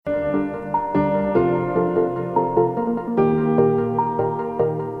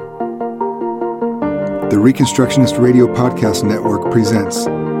The Reconstructionist Radio Podcast Network presents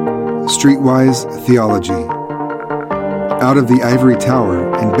Streetwise Theology. Out of the ivory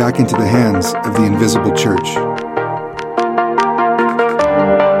tower and back into the hands of the invisible church.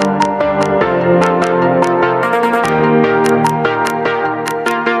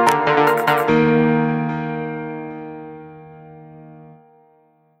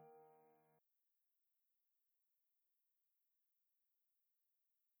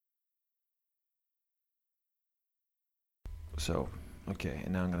 So, okay,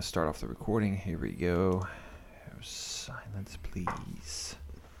 and now I'm going to start off the recording. Here we go. Silence, please.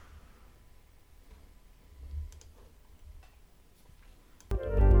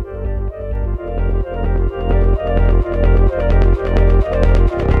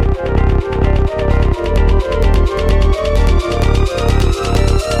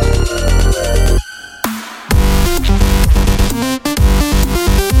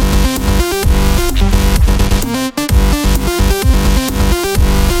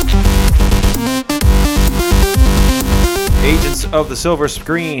 Of the silver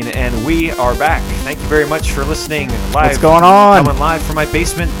screen, and we are back. Thank you very much for listening live. What's going on? Coming live from my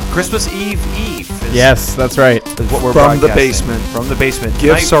basement. Christmas Eve. Yes, that's right. Is what we're from the broadcasting. basement. From the basement.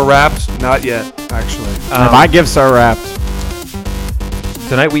 Gifts are wrapped? Not yet, actually. My gifts are wrapped.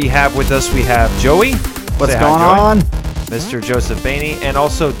 Tonight we have with us, Joey. What's Say going hi, on? Mr. Joseph Bainey, and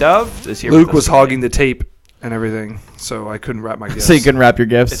also Duvv is here. Luke with us was tonight. hogging the tape and everything, so I couldn't wrap my gifts. So you can wrap your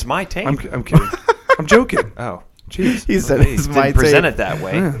gifts? It's my tape. I'm kidding. I'm joking. Oh. Jeez. He said He it's didn't my present tape. it that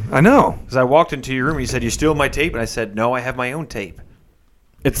way. Yeah, I know. Because I walked into your room, you said, "You steal my tape?" And I said, "No, I have my own tape."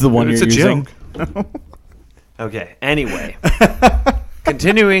 It's the one It's you're a using. joke. Okay, anyway.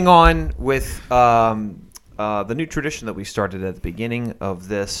 Continuing on with the new tradition that we started at the beginning of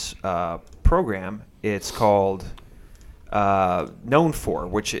this program. It's called Known For,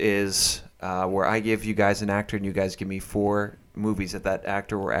 which is where I give you guys an actor and you guys give me 4 movies that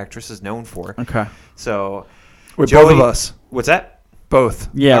actor or actress is known for. Okay. So, With Joey, both of us. What's that? Both.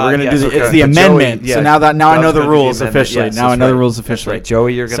 Yeah, we're gonna yes, do okay. it's the But amendment. Joey, yeah, so now I know Dove's the gonna do rules the amendment. officially. Yes, now I that's know the right. rules That's officially. right.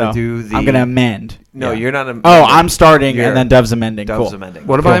 Joey, you're gonna So, do the. I'm gonna amend. No, Yeah. you're not. Oh, I'm starting, You're- and then Dove's amending. Dove's Cool. amending.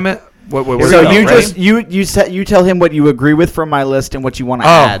 What Cool. about I meant? What So go, you ready? just you tell him what you agree with from my list and what you want to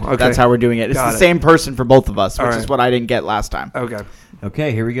Oh, add. okay. That's how we're doing it. It's Got the it. same person for both of us, which All is right. what I didn't get last time. Okay.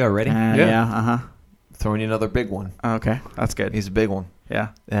 Okay, here we go. Ready? Yeah. Throwing you another big one. Okay, that's good. He's a big one. Yeah.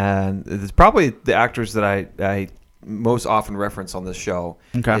 And it's probably the actors that I most often reference on this show.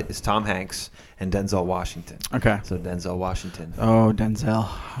 Okay. Is Tom Hanks and Denzel Washington. Okay. So Denzel Washington. Oh, Denzel.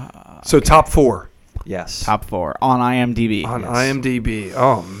 So top 4 Yes. Top 4 on IMDb. on Yes. IMDb.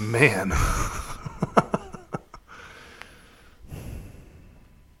 Oh, man.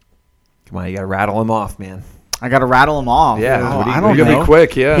 Come on, you gotta rattle him off, man. I got to rattle him off. Yeah, Oh, what do you- I don't You're going to know. be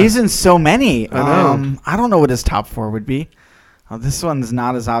quick, yeah. He's in so many. I know. I don't know what his top 4 would be. Oh, this one's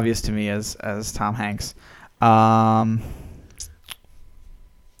not as obvious to me as Tom Hanks. Bone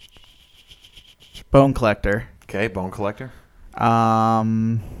Collector. Okay, Bone Collector.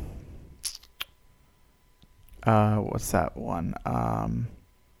 What's that one?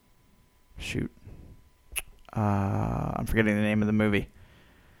 Shoot. I'm forgetting the name of the movie.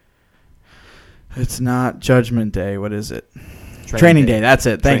 It's not Judgment Day. What is it? Training Day. That's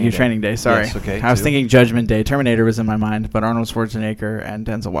it. Thank you. Training Day. Sorry. Yes, okay, I was 2. thinking Judgment Day. Terminator was in my mind, but Arnold Schwarzenegger and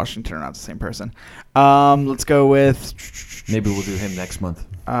Denzel Washington are not the same person. Let's go with. Maybe we'll do him next month.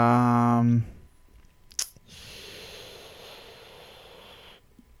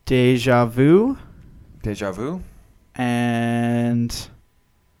 Deja Vu. Deja Vu. And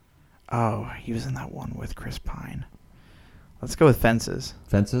he was in that one with Chris Pine. Let's go with Fences.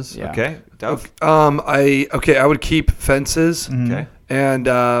 Fences. Yeah. Okay. Dove. I would keep Fences, Mhm. Okay. and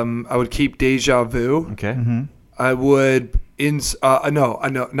I would keep Deja Vu. Okay. Mm-hmm. I would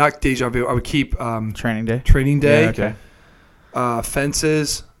not Deja Vu. I would keep Training Day. Training Day. Okay.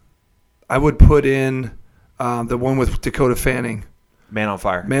 Fences. I would put in the one with Dakota Fanning. Man on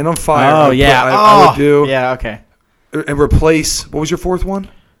Fire. Man on Fire. Oh, yeah. I would do. Yeah, okay. And replace. What was your 4th one?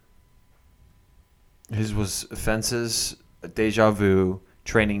 His was Fences, Deja Vu,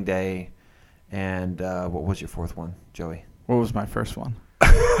 Training Day, and what was your 4th one, Joey? What was my first one?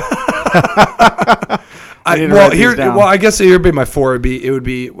 I guess here would be my 4. It would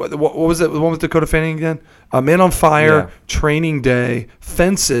be what was it? The one with Dakota Fanning again? Man on Fire, Yeah. Training Day,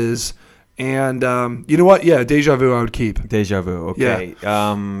 Fences, and you know what? Yeah, Deja Vu I would keep. Deja Vu. Okay.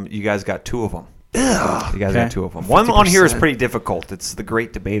 You guys got 2 of them. Ugh. You guys Okay. got 2 of them. One on here is 50%. pretty difficult. It's The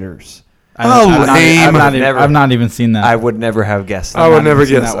Great Debaters. lame. I've not even seen that. I would never have guessed. I would not never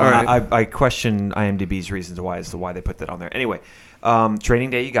even seen guess. that All one. right. I question IMDb's reasons why as to why they put that on there. Anyway, Training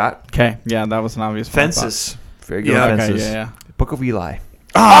Day you got. Okay, yeah, that was an obvious one. Fences. Very good. Yeah, Fences. Okay, yeah. Book of Eli.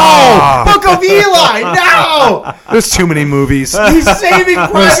 Oh, Book of Eli! No, There's too many movies. he's Saving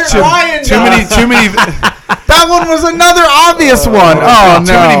Private Ryan. Too many. That one was another obvious one. Oh no,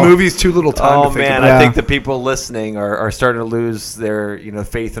 Too many movies, too little time Oh to think man, about. I think the people listening are starting to lose their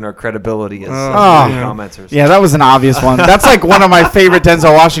faith in our credibility as commenters. Yeah, that was an obvious one. That's like one of my favorite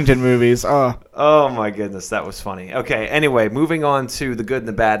Denzel Washington movies. Oh my goodness, that was funny. Okay, anyway, moving on to the good and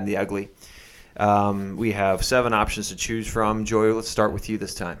the bad and the ugly. We have 7 options to choose from. Joy, let's start with you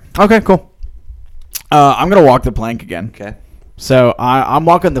this time. Okay, cool. I'm gonna walk the plank again. Okay. So I'm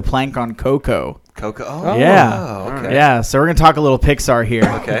walking the plank on Coco. Coco. Oh, Yeah. Okay. Yeah, so we're gonna talk a little Pixar here.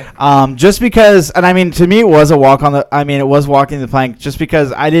 Okay. Just because, and I mean, to me, it was walking the plank, just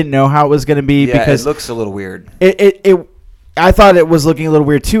because I didn't know how it was gonna be. Yeah, because it looks a little weird. I thought it was looking a little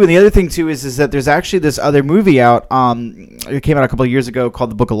weird too. And the other thing too is that there's actually this other movie out. It came out a couple of years ago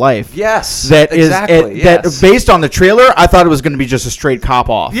called The Book of Life. Yes. That exactly. that based on the trailer, I thought it was going to be just a straight cop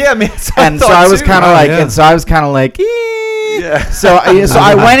off. Yeah, man. And so I was kind of like, Yeah. So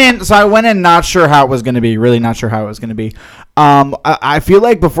I went in not sure how it was going to be. Really not sure how it was going to be. I feel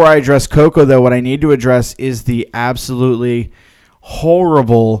like before I address Coco, though, what I need to address is the absolutely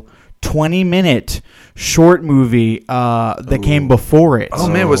horrible 20-minute short movie that came before it. Oh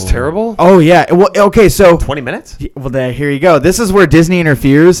man, it was terrible. Oh yeah. Well, okay. So 20 minutes? Well, here you go. This is where Disney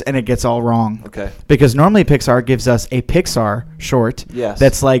interferes and it gets all wrong. Okay. Because normally Pixar gives us a Pixar short. Yes.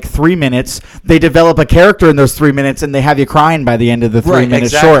 That's like 3 minutes. They develop a character in those 3 minutes and they have you crying by the end of the 3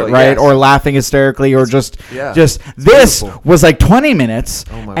 minute short, right? Yes. Or laughing hysterically, or just this beautiful. was like 20 minutes,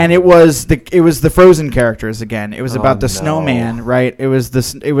 and it was the Frozen characters again. It was about the snowman, right? It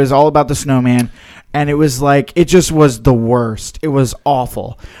was all about the snowman. And it was like, it just was the worst. It was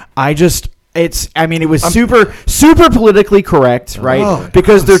awful. It was super politically correct, right?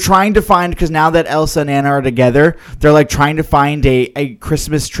 Because they're trying to find, because now that Elsa and Anna are together, they're like trying to find a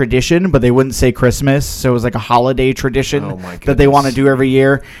Christmas tradition, but they wouldn't say Christmas. So it was like a holiday tradition that they want to do every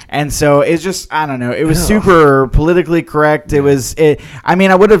year. And so it's just, I don't know. It was super politically correct. I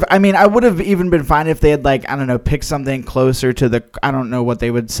would have even been fine if they had picked something closer to the, I don't know what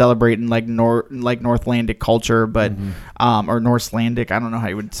they would celebrate in Northlandic culture, but, or Northlandic, I don't know how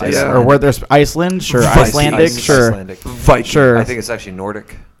you would say that. Or where there's Iceland, sure. Icelandic, sure. Viking. Sure. I think it's actually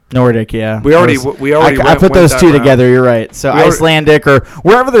Nordic. Nordic, yeah. I put those two together. You're right. So Icelandic or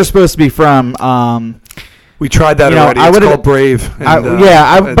wherever they're supposed to be from. We tried that already. It's called Brave.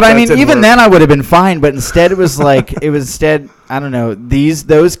 But I mean, even then I would have been fine. But instead, it was like I don't know.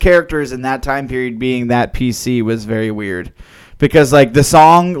 Those characters in that time period being that PC was very weird. Because the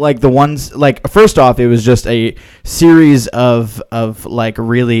song, the ones, first off, it was just a series of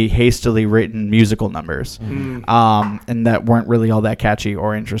really hastily written musical numbers, and that weren't really all that catchy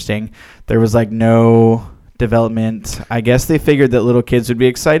or interesting. There was no development. I guess they figured that little kids would be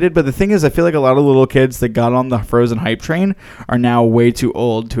excited, but the thing is, I feel like a lot of little kids that got on the Frozen hype train are now way too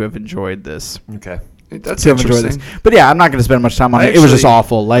old to have enjoyed this. Okay. That's interesting. But yeah, I'm not going to spend much time on it. It was just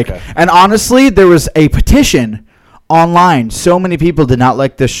awful. And honestly, there was a petition online. So many people did not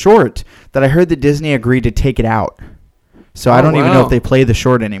like this short that I heard that Disney agreed to take it out. So I don't even know if they play the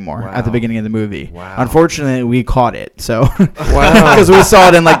short anymore at the beginning of the movie. Wow. Unfortunately, we caught it. So because we saw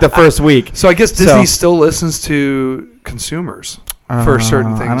it in the first week. So I guess Disney still listens to consumers for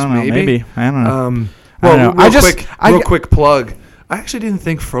certain things. I don't know. Maybe. I don't know. Real quick plug. I actually didn't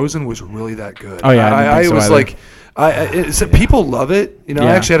think Frozen was really that good. Oh yeah, I was either. People love it. I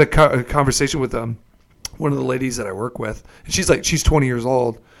actually had a conversation with one of the ladies that I work with, and she's 20 years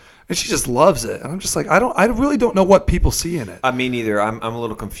old, and she just loves it. And I'm just I really don't know what people see in it. Me neither. I'm a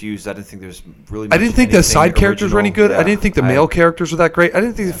little confused. I didn't think there's really. I didn't think the side characters were any good. Yeah, I didn't think the male characters were that great. I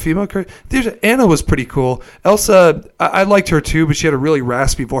didn't think the female characters. Anna was pretty cool. Elsa, I liked her too, but she had a really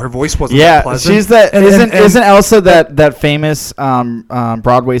raspy voice. Her voice wasn't that pleasant. She's that. Isn't Elsa that famous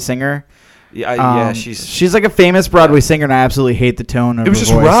Broadway singer? Yeah, she's like a famous Broadway singer, and I absolutely hate the tone of her voice.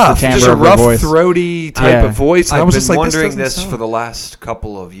 It was just rough, just a rough, throaty type of voice. And I've I was been just wondering this for the last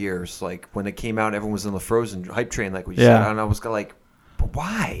couple of years. When it came out, everyone was on the Frozen hype train, like we said, and I was like,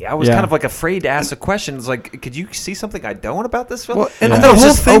 why? I was kind of afraid to ask a question. It's could you see something I don't about this film? Well, and the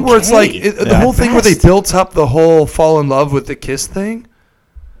whole thing where it's the whole thing where they built up the whole fall in love with the kiss thing.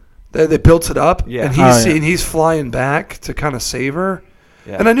 They built it up, and he's flying back to kind of save her.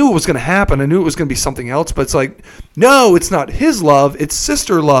 Yeah. And I knew it was going to happen. I knew it was going to be something else. But it's no, it's not his love. It's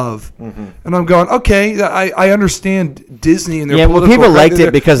sister love. Mm-hmm. And I'm going, okay, I understand Disney and their political... Yeah, well, people liked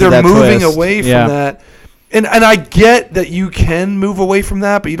it because of that twist. They're moving away from that. And I get that you can move away from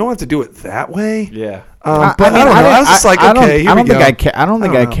that, but you don't have to do it that way. Yeah. But I don't know. I was just like, okay, here we go. I don't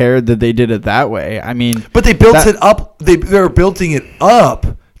think I cared that they did it that way. I mean, but they built it up. They were building it up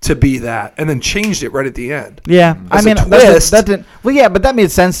to be that, and then changed it right at the end. Yeah, I mean, that didn't. Well, yeah, but that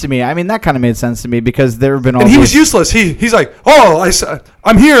made sense to me. I mean, that kind of made sense to me because there have been all. And he was useless. He's like,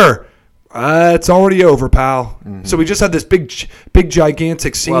 I'm here. It's already over, pal. Mm-hmm. So we just had this big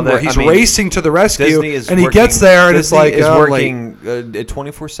gigantic scene where he's racing to the rescue, and he gets there, and it's like is working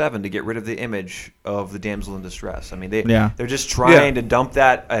 24/7 to get rid of the image of the damsel in distress. I mean, they're just trying to dump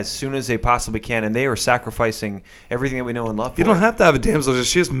that as soon as they possibly can, and they are sacrificing everything that we know and love. You don't have to have a damsel;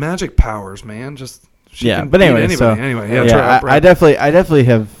 she has magic powers, man. But anyway, I definitely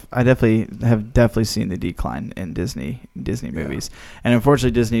have seen the decline in Disney movies, and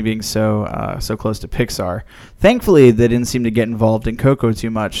unfortunately, Disney being so close to Pixar. Thankfully, they didn't seem to get involved in Coco too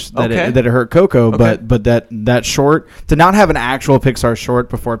much. That it hurt Coco, but that short, to not have an actual Pixar short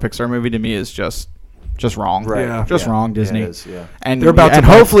before a Pixar movie, to me is just wrong. Right. Yeah. Wrong, Disney. Yeah, it is, yeah. And they're about to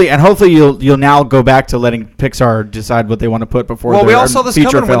hopefully you'll now go back to letting Pixar decide what they want to put before. Well, we all saw this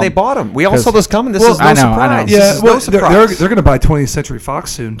coming when they bought them. We all saw this coming. This is no surprise. I know. Yeah, well, they're going to buy 20th Century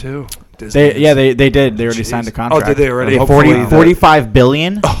Fox soon too. They did. They already signed a contract. Oh, did they already? $45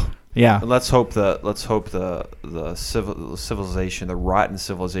 billion. Oh. Yeah. Let's hope the civilization, the rotten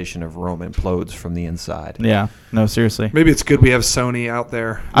civilization of Rome, implodes from the inside. Yeah. No, seriously. Maybe it's good we have Sony out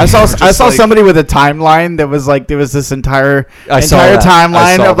there. I saw somebody with a timeline that was like there was this entire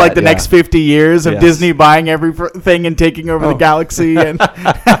timeline of like the next 50 years of Disney buying everything and taking over the galaxy and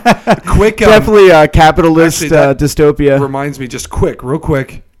definitely a capitalist dystopia. Reminds me, just real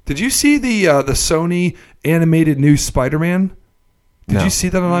quick. Did you see the Sony animated new Spider-Man? Did you see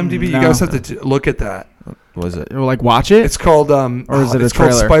that on IMDb? No. You guys have to look at that. Was it? Like watch it? It's called or is it it's a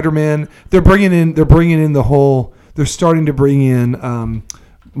trailer? Called Spider-Man. They're bringing in the whole. They're starting to bring in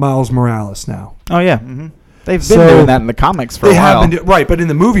Miles Morales now. Oh yeah, mm-hmm. They've been doing that in the comics for a while. Right, but in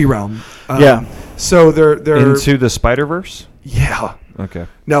the movie realm. Yeah. So they're into the Spider-Verse. Yeah. Okay.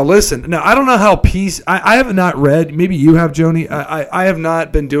 Now listen. Now I don't know how I have not read. Maybe you have, Joni. I have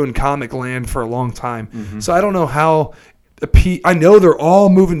not been doing Comic Land for a long time, so I don't know how. I know they're all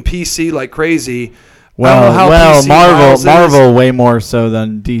moving PC like crazy. Well, Marvel way more so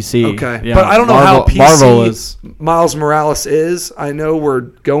than DC. Okay, yeah. But I don't know how PC Miles Morales is. I know we're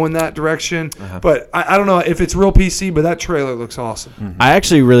going that direction, but I don't know if it's real PC. But that trailer looks awesome. Mm-hmm. I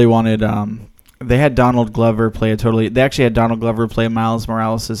actually really wanted. They had Donald Glover play They actually had Donald Glover play Miles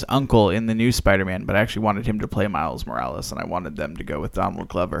Morales' uncle in the new Spider-Man, but I actually wanted him to play Miles Morales, and I wanted them to go with Donald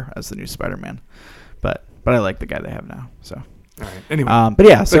Glover as the new Spider-Man. But I like the guy they have now. So, all right.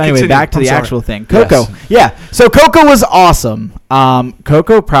 Anyway, back to the actual thing. Coco, yeah. So Coco was awesome.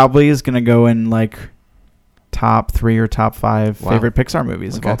 Coco probably is gonna go in like top 3 or top 5 favorite Pixar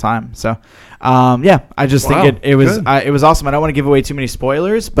movies of all time. So, I just think it was awesome. I don't want to give away too many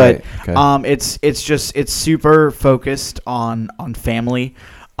spoilers, but it's super focused on family.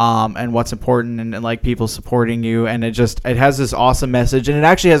 And what's important and like people supporting you, and it has this awesome message, and it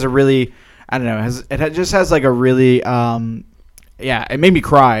actually has a really. I don't know. It just has like a really, it made me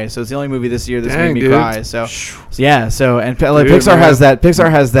cry. So it's the only movie this year that's made me cry. So yeah. So and Pixar has that.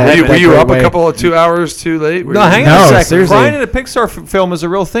 Pixar has that. Were you up a couple of 2 hours too late? Hang on a second. Seriously. Crying in a Pixar film is a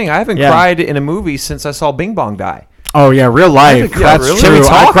real thing. I haven't cried in a movie since I saw Bing Bong die. Oh yeah, real life. That's true.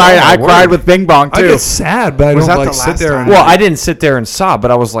 I cried with Bing Bong too. I get sad, but I don't sit there. Well, I didn't sit there and sob,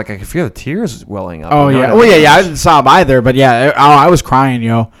 but I was like, I could feel the tears welling up. Oh yeah. Well, yeah. I didn't sob either, but yeah, I was crying,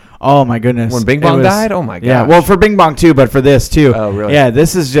 yo. Oh my goodness! When Bing Bong died, oh my god! Yeah, well for Bing Bong too, but for this too. Oh really? Yeah,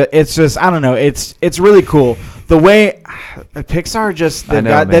 this is just I don't know. It's really cool the way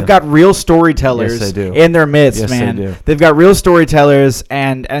Pixar they've got real storytellers in their midst, man. They do. They've got real storytellers,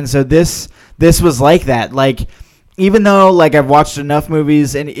 and so this was like that, like. Even though like I've watched enough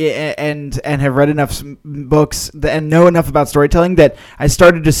movies and have read enough books and know enough about storytelling that I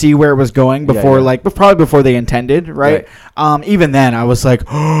started to see where it was going probably before they intended, right? Even then I was like,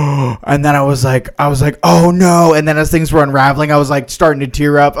 oh, and then I was like, oh no, and then as things were unraveling, I was like starting to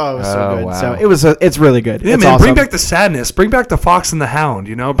tear up. Oh, it was so good. Wow. So it's really good. Yeah, it's man, awesome. Bring back the sadness. Bring back the Fox and the Hound.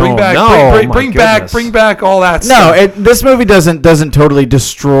 You know, bring back all that. No, this movie doesn't totally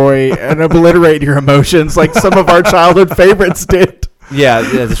destroy and obliterate your emotions like some of our childhood favorites did. Yeah,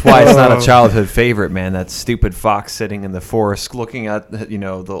 that's why it's not a childhood favorite, man. That stupid fox sitting in the forest looking at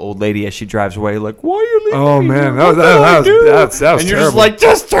the old lady as she drives away, like, why are you leaving me? Oh man, that was and you're terrible. Just like,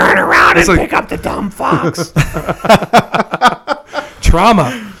 just turn around and pick up the dumb fox.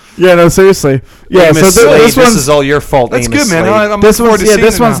 Trauma. Yeah, no, seriously. Yeah, so this is all your fault. That's good, man. This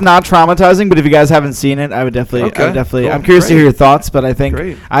one's not traumatizing, but if you guys haven't seen it, I would definitely. Cool. I'm curious to hear your thoughts, but I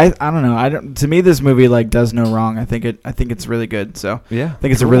think I don't know. To me, this movie does no wrong. I think it's really good. So yeah, I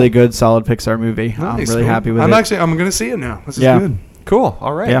think it's a really good, solid Pixar movie. I'm really happy with it. I'm going to see it now. This is good. Cool.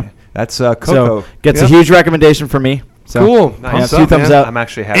 All right. Yeah. That's Coco. So gets a huge recommendation from me. So, cool. Nice. 2 thumbs up. I'm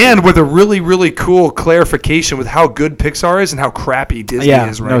actually happy. And with a really, really cool clarification with how good Pixar is and how crappy Disney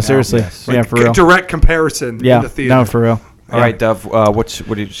is right now. No, seriously. Yes. Like, for real. Direct comparison in the theater. No, for real. All right, Duvv,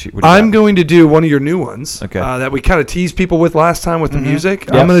 what do you I'm going to do one of your new ones that we kind of teased people with last time with the music.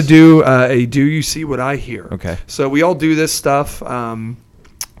 Yes. I'm going to do a Do You See What I Hear? Okay. So we all do this stuff.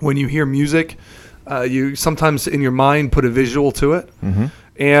 When you hear music, you sometimes in your mind put a visual to it. Mm-hmm.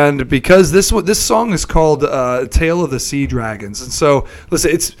 And because this song is called Tale of the Sea Dragons. And so,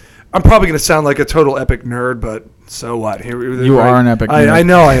 listen, I'm probably going to sound like a total epic nerd, but so what? You are an epic nerd. I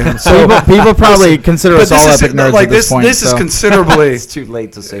know I am. So people probably consider us all epic nerds like at this point. This is considerably... It's too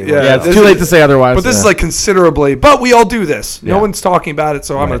late to say. Yeah, it's too late to say otherwise. But this is like considerably... But we all do this. No one's talking about it,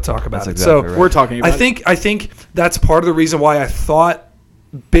 so I'm going to talk about it. Exactly so we're talking about it. I think that's part of the reason why I thought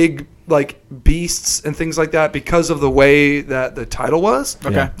big... like beasts and things like that because of the way that the title was.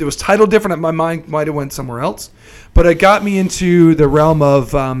 Okay. It was titled different. My mind might have went somewhere else. But it got me into the realm of,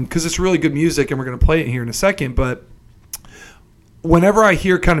 because it's really good music and we're going to play it here in a second, but whenever I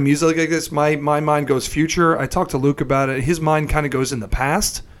hear kind of music like this, my mind goes future. I talked to Luke about it. His mind kind of goes in the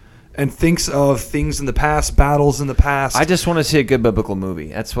past and thinks of things in the past, battles in the past. I just want to see a good biblical movie.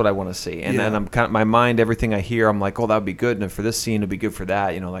 That's what I want to see. And then I'm kind of, my mind, everything I hear, I'm like, oh, that would be good. And for this scene, it'd be good for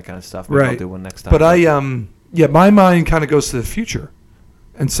that, that kind of stuff. Maybe I'll do one next time. But my mind kind of goes to the future.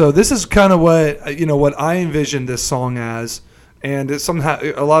 And so this is kind of what I envisioned this song as. And it's somehow,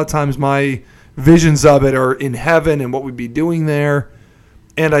 a lot of times my visions of it are in heaven and what we'd be doing there.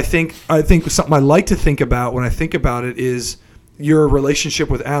 And I think something I like to think about when I think about it is your relationship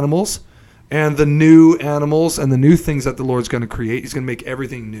with animals and the new animals and the new things that the Lord's going to create. He's going to make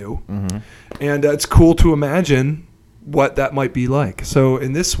everything new. Mm-hmm. And it's cool to imagine what that might be like. So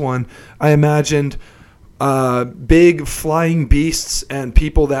in this one, I imagined big flying beasts and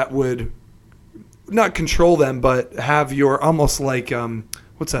people that would not control them, but have your almost like,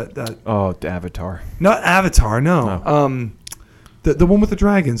 what's that? Oh, the Avatar. Not Avatar, no. Oh. The one with the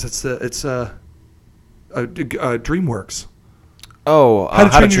dragons. It's DreamWorks. Oh, How to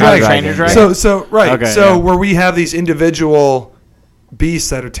Train Your Dragon. So right. Okay, where we have these individual beasts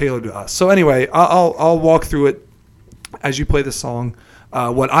that are tailored to us. So anyway, I'll walk through it as you play the song.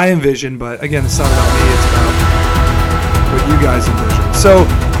 What I envision, but again, it's not about me. It's about what you guys envision. So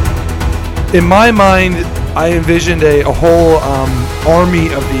in my mind, I envisioned a whole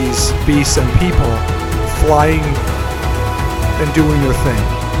army of these beasts and people flying and doing their thing.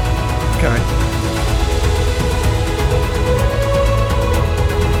 Okay.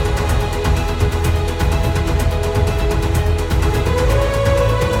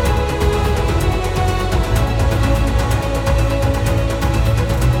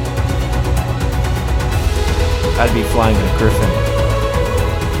 I'd be flying a griffin.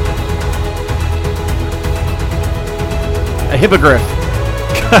 A hippogriff.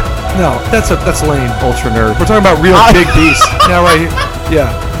 No, that's lame. Ultra nerd. We're talking about real big beasts. Now right here. Yeah.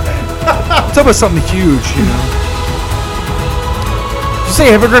 We're talking about something huge, Did you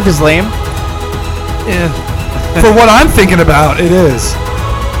say hippogriff is lame? Yeah. For what I'm thinking about, it is.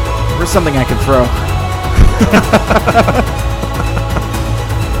 There's something I can throw.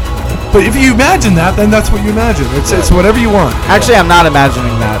 But if you imagine that, then that's what you imagine. It's whatever you want. Actually, I'm not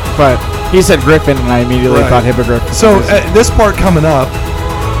imagining that, but he said griffin, and I immediately thought hippogriff. So this part coming up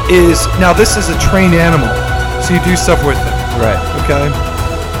is, now this is a trained animal, so you do stuff with it. Right. Okay?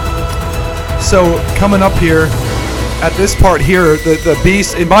 So coming up here, at this part here, the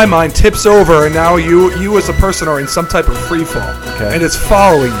beast, in my mind, tips over, and now you as a person are in some type of free fall. Okay. And it's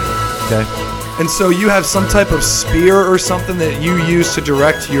following you. Okay. And so you have some type of spear or something that you use to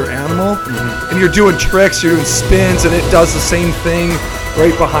direct your animal. Mm-hmm. And you're doing tricks, you're doing spins, and it does the same thing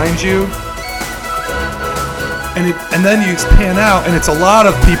right behind you. And then you pan out, and it's a lot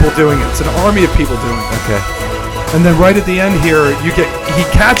of people doing it. It's an army of people doing it. Okay. And then right at the end here, he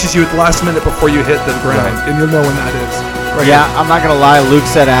catches you at the last minute before you hit the ground, and you'll know when that is. Right here. I'm not going to lie. Luke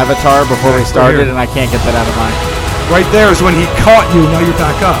said Avatar before we started, and I can't get that out of mind. Right there is when he caught you, now you're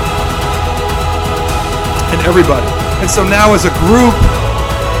back up. And everybody. And so now as a group,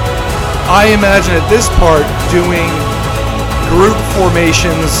 I imagine at this part doing group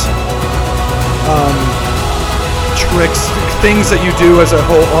formations, tricks, things that you do as a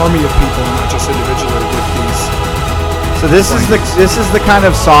whole army of people, not just individually with these So this is the kind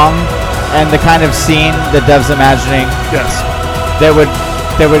of song and the kind of scene that Duvv's imagining. Yes. That would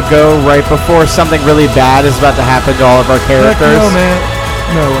go right before something really bad is about to happen to all of our characters. No, man.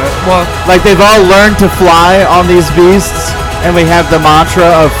 No way. Well, like they've all learned to fly on these beasts, and we have the mantra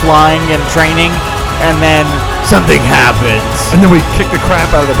of flying and training, and then something happens, and then we kick the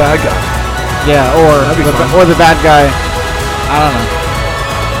crap out of the bad guy. Yeah, or the bad guy. I don't know.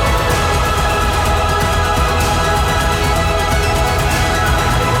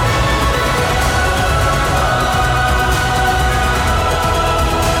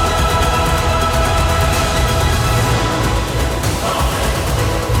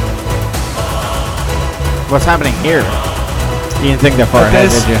 What's happening here? You didn't think that far ahead,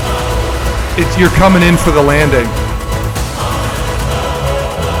 did you? You're coming in for the landing.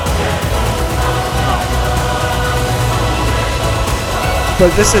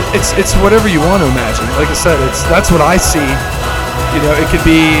 But it's whatever you want to imagine. Like I said, that's what I see. You know, it could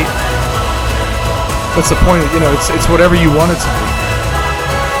be. What's the point? You know, it's whatever you want it to be.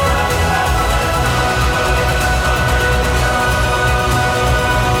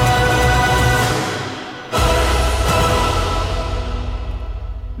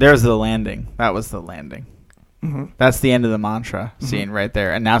 There's the landing. That was the landing. Mm-hmm. That's the end of the mantra scene right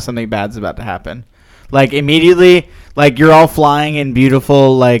there. And now something bad's about to happen. Like immediately, like you're all flying in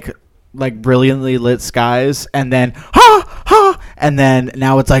beautiful, like brilliantly lit skies, and then and then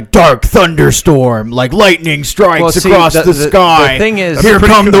now it's like dark thunderstorm, like lightning strikes across the sky. The thing is, here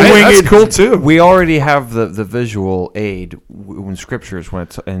come the winged. That's cool too. We already have the visual aid in scriptures when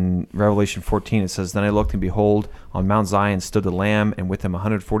it's in Revelation 14. It says, "Then I looked, and behold, on Mount Zion stood the Lamb, and with him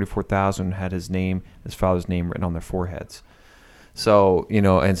 144,000 had his father's name written on their foreheads." So, you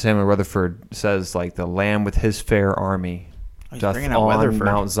know, and Samuel Rutherford says, like, the Lamb with his fair army doth on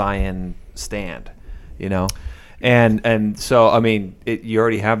Mount Zion stand, you know? And so, I mean, you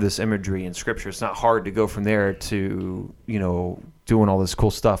already have this imagery in Scripture. It's not hard to go from there to, you know, doing all this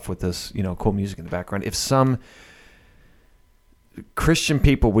cool stuff with this, you know, cool music in the background. If some Christian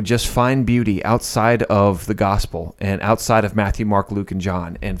people would just find beauty outside of the gospel and outside of Matthew, Mark, Luke, and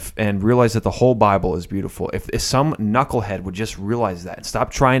John, and realize that the whole Bible is beautiful. If some knucklehead would just realize that and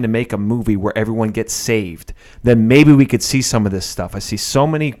stop trying to make a movie where everyone gets saved, then maybe we could see some of this stuff. I see so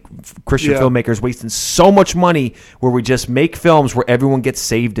many Christian filmmakers wasting so much money where we just make films where everyone gets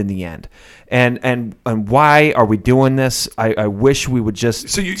saved in the end. And why are we doing this? I wish we would just.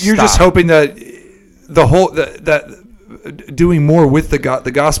 So you're just hoping that the whole that doing more with the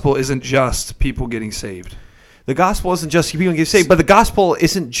gospel isn't just people getting saved. The gospel isn't just people getting saved, but the gospel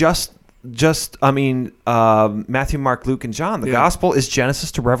isn't just Matthew, Mark, Luke, and John. The gospel is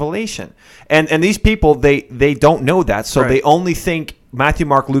Genesis to Revelation, and these people they don't know that, so they only think Matthew,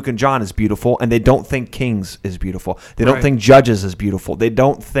 Mark, Luke, and John is beautiful, and they don't think Kings is beautiful. They don't think Judges is beautiful. They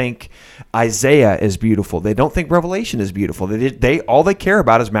don't think Isaiah is beautiful. They don't think Revelation is beautiful. They all they care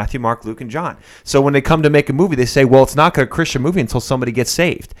about is Matthew, Mark, Luke, and John. So when they come to make a movie, they say, well, it's not a Christian movie until somebody gets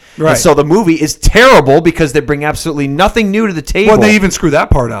saved. Right. And so the movie is terrible because they bring absolutely nothing new to the table. Well, they even screw that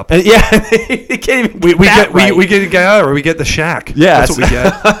part up. And they can't even we get a guy, or we get the shack. Yeah, that's what we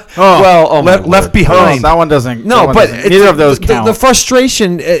get. Left behind. That one doesn't. No, but neither of those count. The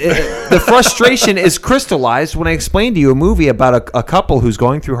frustration is crystallized when I explain to you a movie about a couple who's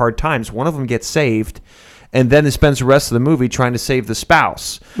going through hard times. One of them gets saved, and then they spends the rest of the movie trying to save the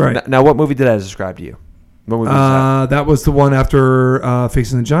spouse. Right. Now, what movie did I describe to you? What movie was that was the one after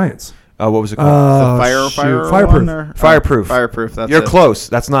Facing the Giants. What was it called? Fireproof. Fireproof. That's You're close.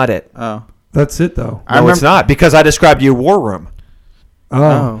 That's not it. Oh, that's it though. No, it's not, because I described you War Room.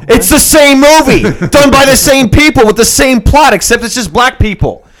 Oh. It's the same movie, done by the same people with the same plot, except it's just black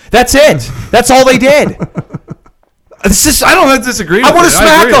people. That's it. That's all they did. I don't disagree. I want to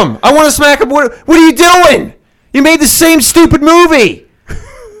smack them. I want to smack them. What are you doing? You made the same stupid movie.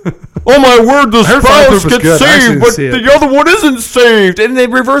 Oh my word! The spouse gets saved, but the other one isn't saved, and they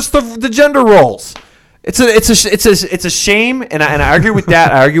reverse the gender roles. It's a shame, and I argue with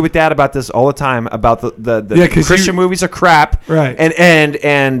that. I argue with that about this all the time about the Christian movies are crap, right?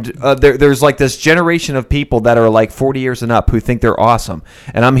 And there's like this generation of people that are like 40 years and up who think they're awesome,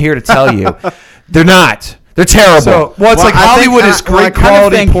 and I'm here to tell you, they're not. They're terrible. It's like Hollywood is great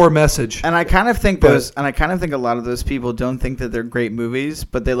quality, poor message. And I kind of think a lot of those people don't think that they're great movies,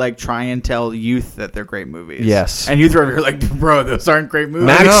 but they like try and tell youth that they're great movies. Yes. And youth are like, bro, those aren't great movies.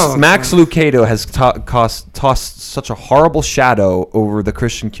 Max Lucado has tossed such a horrible shadow over the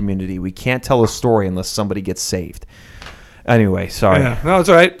Christian community. We can't tell a story unless somebody gets saved. Anyway, sorry. Yeah. No, it's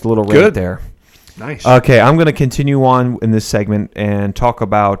all right. A little rant there. Nice. Okay, I'm going to continue on in this segment and talk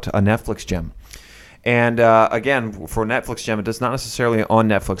about a Netflix gem. And again, for Netflix, Gem, it does not necessarily on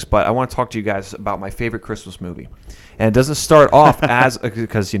Netflix, but I want to talk to you guys about my favorite Christmas movie. And it doesn't start off as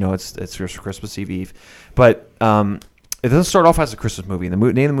because it's Christmas Eve, but it doesn't start off as a Christmas movie. The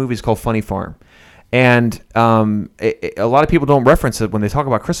name of the movie is called Funny Farm. And a lot of people don't reference it when they talk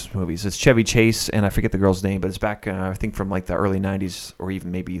about Christmas movies. It's Chevy Chase, and I forget the girl's name, but it's back, I think, from like the early 90s or even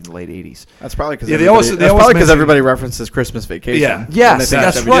maybe the late 80s. That's probably because everybody references Christmas Vacation. Yeah. Yes,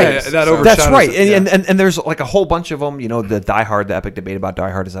 that's right. That's right. It, and there's like a whole bunch of them. You know, the Die Hard, the epic debate about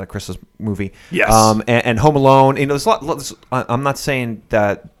Die Hard, is that a Christmas movie? Yes. And Home Alone. You know, there's a lot. I'm not saying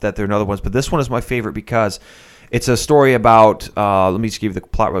that there are other ones, but this one is my favorite because it's a story about, let me just give you the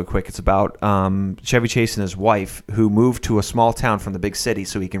plot real quick. It's about Chevy Chase and his wife who moved to a small town from the big city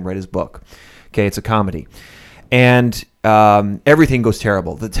so he can write his book. Okay, it's a comedy. And everything goes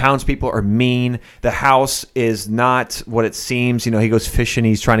terrible. The townspeople are mean. The house is not what it seems. You know, he goes fishing.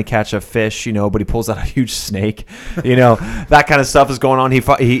 He's trying to catch a fish, you know, but he pulls out a huge snake. You know, that kind of stuff is going on.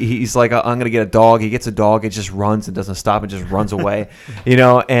 He's like, I'm going to get a dog. He gets a dog. It just runs and doesn't stop and just runs away. You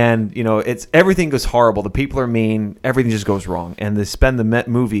know, and, you know, it's everything goes horrible. The people are mean. Everything just goes wrong. And they spend the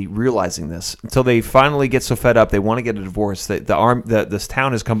movie realizing this until they finally get so fed up they want to get a divorce. This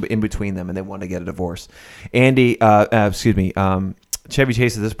town has come in between them and they want to get a divorce. Chevy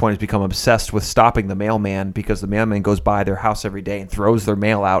Chase at this point has become obsessed with stopping the mailman because the mailman goes by their house every day and throws their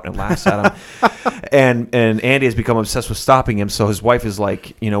mail out and laughs at him. and Andy has become obsessed with stopping him. So his wife is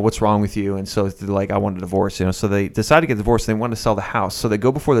like, you know, what's wrong with you? And so they're like, I want a divorce. You know, so they decide to get divorced. And they want to sell the house. So they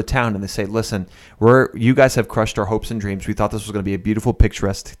go before the town and they say, listen, you guys have crushed our hopes and dreams. We thought this was going to be a beautiful,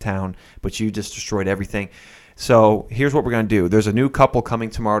 picturesque town, but you just destroyed everything. So here's what we're going to do. There's a new couple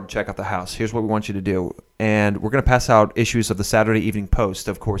coming tomorrow to check out the house. Here's what we want you to do. And we're going to pass out issues of the Saturday Evening Post.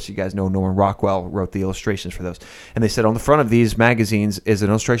 Of course, you guys know Norman Rockwell wrote the illustrations for those. And they said on the front of these magazines is an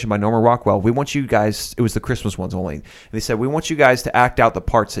illustration by Norman Rockwell. We want you guys, it was the Christmas ones only. And they said, we want you guys to act out the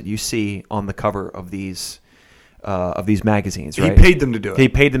parts that you see on the cover of these magazines, right? He paid them to do it. He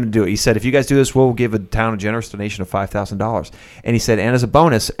paid them to do it. He said, if you guys do this, we'll give a town a generous donation of $5,000. And he said, and as a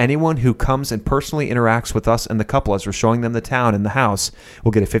bonus, anyone who comes and personally interacts with us and the couple as we're showing them the town and the house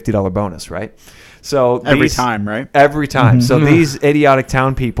will get a $50 bonus, right? So every time, right? Every time. Mm-hmm. So these idiotic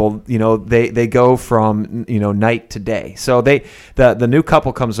town people, you know, they go from, you know, night to day. So the new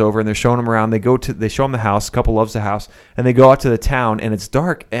couple comes over and they're showing them around. They show them the house. The couple loves the house, and they go out to the town and it's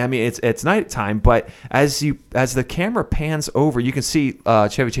dark. I mean, it's nighttime, but as the camera pans over, you can see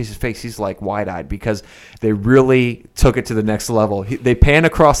Chevy Chase's face. He's like wide-eyed because they really took it to the next level. They pan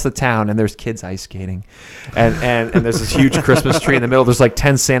across the town and there's kids ice skating, and there's this huge Christmas tree in the middle. There's like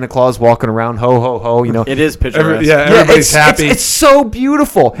 10 Santa Claus walking around, ho ho ho. You know, it is picturesque. Everybody's happy. It's so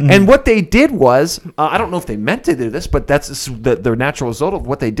beautiful. Mm-hmm. And what they did was, I don't know if they meant to do this, but that's the natural result of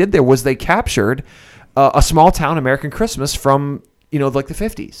what they did there was they captured a small town American Christmas from, you know, like the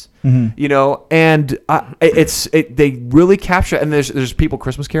 50s, mm-hmm. you know, and they really capture, and there's people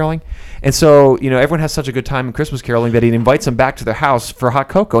Christmas caroling. And so, you know, everyone has such a good time in Christmas caroling that he invites them back to their house for hot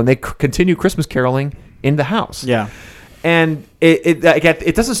cocoa, and they continue Christmas caroling in the house. Yeah. And it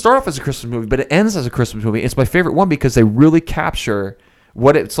doesn't start off as a Christmas movie, but it ends as a Christmas movie. It's my favorite one because they really capture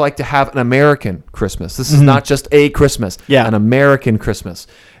what it's like to have an American Christmas. This is mm-hmm. not just a Christmas, an American Christmas.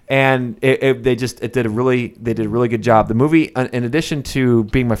 And they did a really good job. The movie, in addition to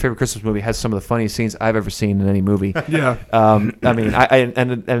being my favorite Christmas movie, has some of the funniest scenes I've ever seen in any movie. Yeah. I mean,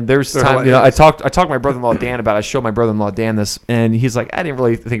 and there's time. You know, I talked to my brother-in-law Dan about it. I showed my brother-in-law Dan this, and he's like, I didn't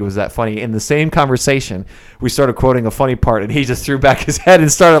really think it was that funny. In the same conversation, we started quoting a funny part, and he just threw back his head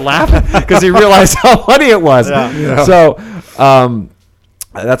and started laughing because he realized how funny it was. Yeah. Yeah. So.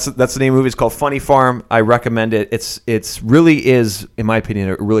 That's the name of the movie. It's called Funny Farm. I recommend it. It's really is, in my opinion,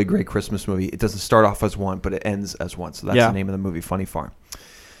 a really great Christmas movie. It doesn't start off as one, but it ends as one. So that's the name of the movie, Funny Farm.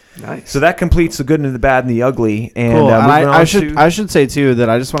 Nice. So that completes the good and the bad and the ugly. And, cool. And I should say too that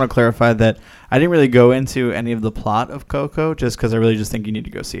I just want to clarify that I didn't really go into any of the plot of Coco just because I really just think you need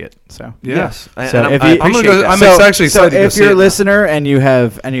to go see it. So yes, so I'm actually excited. So if you're a listener and you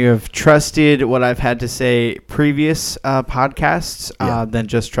have trusted what I've had to say previous podcasts, then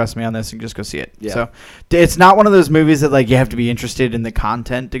just trust me on this and just go see it. Yeah. So it's not one of those movies that like you have to be interested in the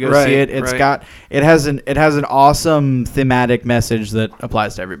content to go see it. It has an awesome thematic message that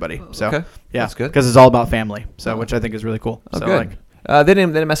applies to everybody. So yeah, that's good because it's all about family. So which I think is really cool. Oh, so good. They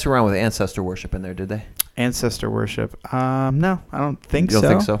didn't mess around with ancestor worship in there, did they? Ancestor worship? No, I don't think so. You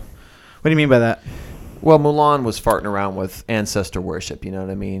don't think so? What do you mean by that? Well, Mulan was farting around with ancestor worship. You know what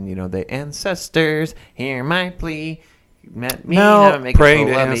I mean? You know, the ancestors, hear my plea. met me. Praying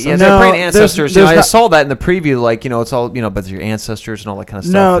to ancestors. Yeah, they're praying to ancestors. I saw that in the preview. Like, it's all, but your ancestors and all that kind of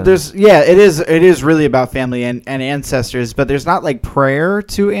stuff. No, it is really about family and ancestors, but there's not like prayer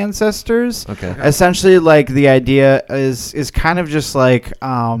to ancestors. Okay. Essentially, like the idea is kind of just like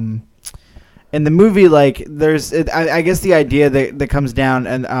in the movie, like I guess the idea that comes down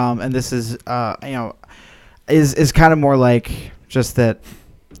and this is is kind of more like just that.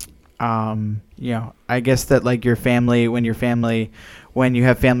 I guess that like your family, when you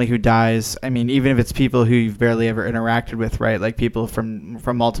have family who dies, I mean, even if it's people who you've barely ever interacted with, right? Like people from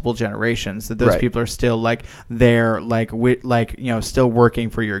multiple generations, that those people are still like there, still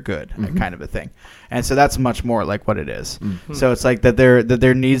working for your good, kind of a thing. And so that's much more like what it is. Mm-hmm. So it's like that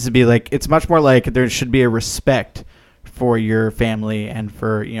there needs to be like, it's much more like there should be a respect for your family and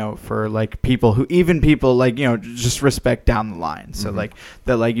for like people like just respect down the line. So like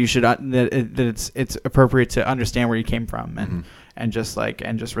that, like you should that it's appropriate to understand where you came from and just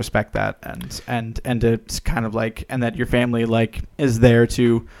respect that and to kind of like, and that your family like is there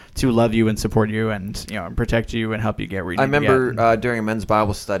to love you and support you and and protect you and help you get where you need to get. I remember during a men's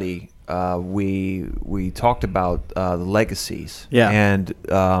Bible study we talked about the legacies. Yeah. And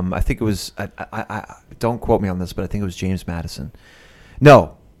I think it was I don't quote me on this, but I think it was James Madison.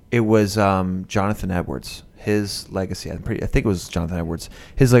 No, it was Jonathan Edwards. His legacy, I think it was Jonathan Edwards.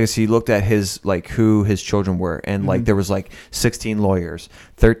 His legacy looked at his like who his children were, and like there was like 16 lawyers,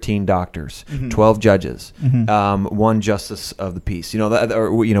 13 doctors, 12 judges, 1 justice of the peace.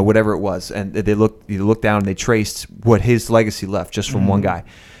 Or whatever it was, and they looked down and they traced what his legacy left just from one guy,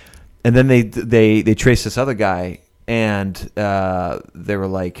 and then they traced this other guy. And they were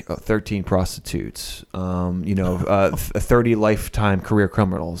like 13 prostitutes, 30 lifetime career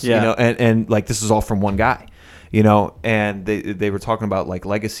criminals, and like this is all from one guy, and they were talking about like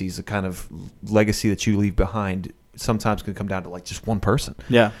legacies, the kind of legacy that you leave behind sometimes can come down to like just one person.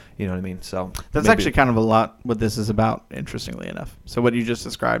 Yeah. You know what I mean? So that's actually kind of a lot what this is about, interestingly enough. So what you just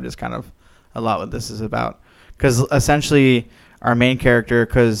described is kind of a lot what this is about, because essentially our main character,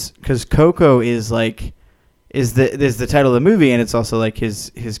 because Coco is like, is the title of the movie, and it's also like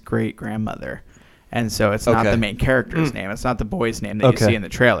his great grandmother, and so it's not the main character's name. It's not the boy's name that you see in the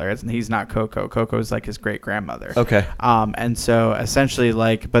trailer. He's not Coco. Coco is like his great grandmother. Okay. And so essentially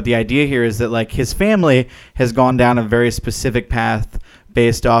but the idea here is that like his family has gone down a very specific path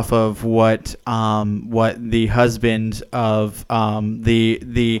based off of what the husband of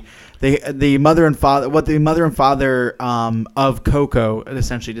the mother and father of Coco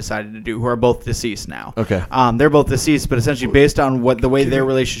essentially decided to do, who are both deceased now. Okay. They're both deceased, but essentially based on the way their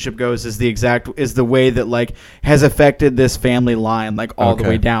relationship goes is the way that like has affected this family line like all the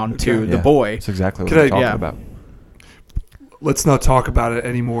way down to the boy. That's exactly what we're talking about. Let's not talk about it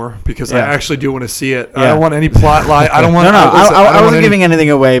anymore because I actually do want to see it. Yeah. I don't want any plot line. I don't want. I wasn't giving anything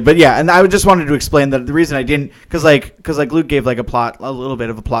away, but yeah, and I just wanted to explain that the reason I didn't, because Luke gave like a little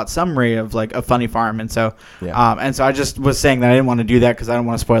bit of a plot summary of like a funny farm, and so I just was saying that I didn't want to do that because I don't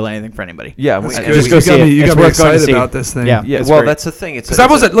want to spoil anything for anybody. Yeah, just go see it. You got me excited about this thing. Yeah. Well, that's the thing. Because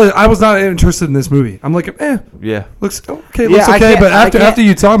I was not interested in this movie. I'm like, looks okay, but after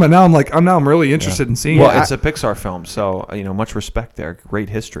you talk about it, now I'm really interested in seeing it. Well, it's a Pixar film, so much respect there. Great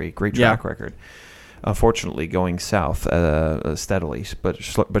history, great track record. Unfortunately, going south steadily, but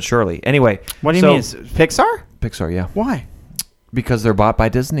surely. Anyway, what do you mean? Pixar? Pixar, yeah. Why? Because they're bought by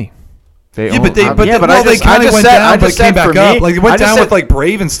Disney. They kind of went down, but came back up. Like it went down with like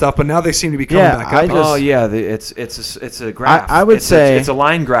Brave and stuff, but now they seem to be coming back up. It's a graph. I would say it's a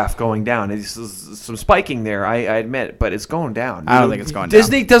line graph going down. It's some spiking there. I admit, but it's going down. I don't think it's going down.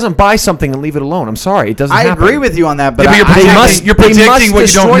 Disney doesn't buy something and leave it alone. I'm sorry, it doesn't. I agree with you on that, but you're predicting what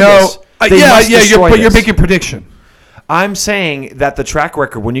you don't know. You're making a prediction. I'm saying that the track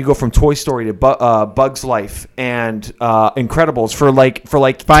record, when you go from Toy Story to Bug's Life and Incredibles for like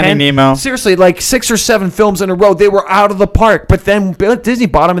Finding Nemo, seriously, like 6 or 7 films in a row, they were out of the park. But then Disney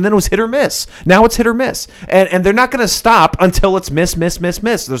bought them, and then it was hit or miss. Now it's hit or miss, and they're not going to stop until it's miss.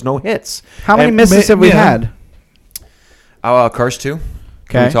 There's no hits. How many misses have we had? Cars 2.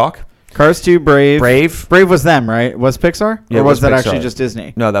 Can we talk? Cars 2, Brave was them, right? Was Pixar? Yeah, or was that actually just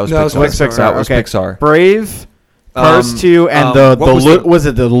Disney? No, that was Pixar. That was Pixar. Brave. Cars 2 and was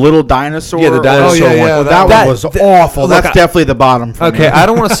it the little dinosaur? Yeah, the dinosaur one. Well, that one was awful. That's definitely the bottom for me. Okay, I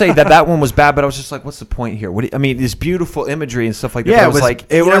don't want to say that one was bad, but I was just like, what's the point here? This beautiful imagery and stuff like that. Yeah, it was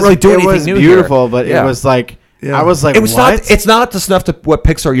like it wasn't really doing anything new. It was beautiful, but it was like I was like, it's not up to snuff to what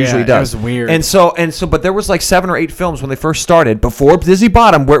Pixar usually does. It was weird. And so, but there was like 7 or 8 films when they first started before Disney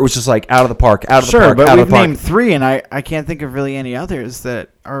bought them, where it was just like out of the park, out of the park. Sure, but we've named 3, and I can't think of really any others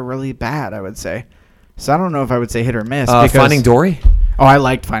that are really bad, I would say. So I don't know if I would say hit or miss. Finding Dory? Oh, I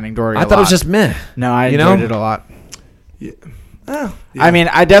liked Finding Dory. I thought it was just meh. No, I enjoyed it a lot. Yeah. Oh, yeah. I mean,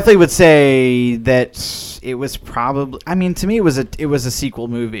 I definitely would say that it was probably. I mean, to me, it was a sequel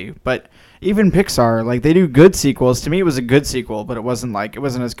movie. But even Pixar, like they do good sequels. To me, it was a good sequel, but it wasn't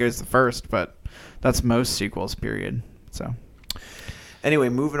as good as the first. But that's most sequels. Period. So. Anyway,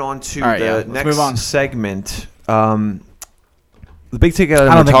 moving on to the next segment. The big ticket item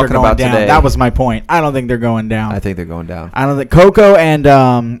I don't we're think talking they're going about down. today. That was my point. I don't think they're going down. I think they're going down. I don't think Coco and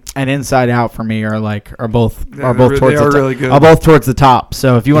Inside Out for me are both towards the top.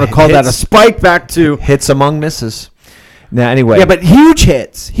 So if you want to call that a spike back to hits among misses. Now anyway. Yeah, but huge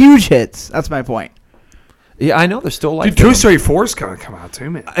hits. That's my point. Yeah, I know they're still like. Dude, Toy Story 4 is gonna come out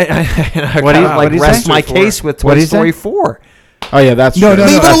too, man. I rest my case with Toy Story 4. Oh yeah, that's true. Leave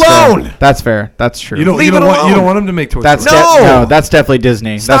it alone. Fair. That's fair. That's true. You don't want them to make Toy Story. No, that's definitely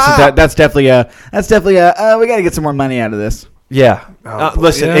Disney. Stop. That's definitely a. We got to get some more money out of this. Yeah.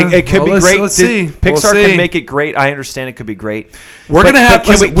 Listen, it could be great. Let's see. Pixar can make it great. I understand it could be great. We're gonna have.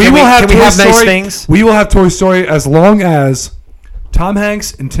 We will have nice things. We will have Toy Story as long as Tom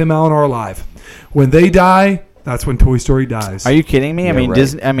Hanks and Tim Allen are alive. When they die, that's when Toy Story dies. Are you kidding me? Yeah,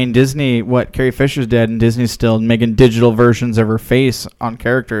 Disney. What? Carrie Fisher's dead, and Disney's still making digital versions of her face on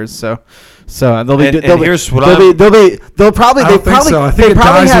characters. So they'll be. They'll probably. I don't think so. I think it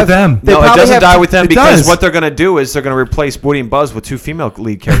dies with them. No, it doesn't die with them because what they're going to do is they're going to replace Woody and Buzz with 2 female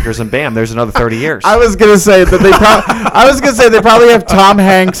lead characters, and bam, there's another 30 years. I was going to say that they probably have Tom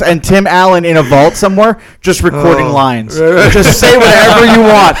Hanks and Tim Allen in a vault somewhere, just recording lines. Just say whatever you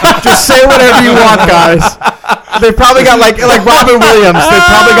want. Just say whatever you want, guys. They've probably got like Robin Williams. They've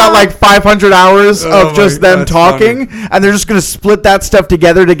probably got like 500 hours of just them talking, and they're just going to split that stuff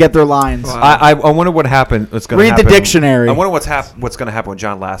together to get their lines. Wow. I wonder what happened. Read the dictionary. I wonder what's going to happen when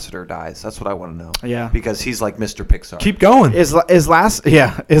John Lasseter dies. That's what I want to know. Yeah, because he's like Mr. Pixar. Keep going. Is Lasseter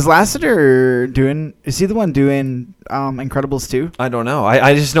doing? Is he the one doing Incredibles 2? I don't know.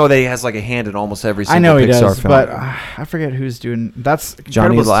 I just know that he has like a hand in almost every single Pixar film. I know he does, film. but I forget who's doing. That's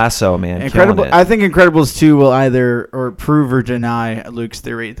Johnny Lasso, man. I think Incredibles 2 will either prove or deny Luke's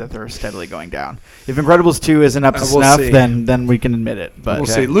theory that they're steadily going down. If Incredibles 2 isn't up to snuff, then we can admit it. But we'll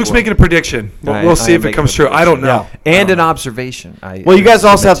see. Luke's making a prediction. We'll see if it comes true. I don't know. And an observation. Well, you guys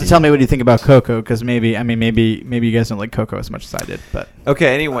also have to tell me what you think about Coco, because maybe you guys don't like Coco as much as I did. But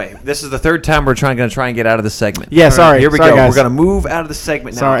okay. Anywing, this is the third time we're going to try and get out of the segment. Yeah. Sorry. Here we go. Guys. We're going to move out of the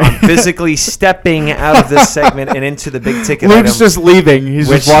segment now. Sorry. I'm physically stepping out of this segment and into the big ticket Luke's item, just leaving. He's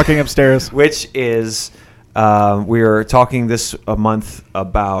just walking upstairs. Which is. We are talking this month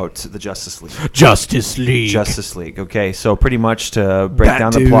about the Justice League. Justice League. Okay, so pretty much to break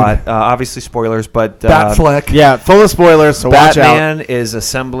down the plot. Obviously spoilers, but Batfleck. Yeah, full of spoilers. So watch out. Batman is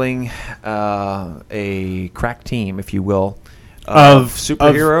assembling a crack team, if you will, of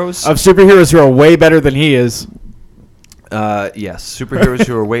superheroes. Of superheroes who are way better than he is. Yes, superheroes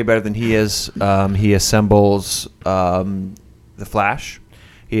who are way better than he is. He assembles the Flash.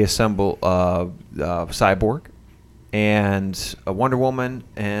 He assembled Cyborg and Wonder Woman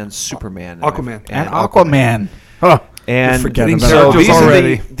and Superman. Aquaman. Huh. And so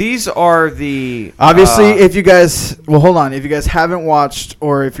these are the obviously if you guys hold on, if you guys haven't watched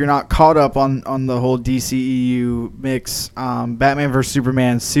or if you're not caught up on the whole DCEU mix, Batman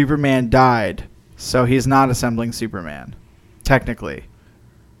vs Superman died, so he's not assembling Superman technically.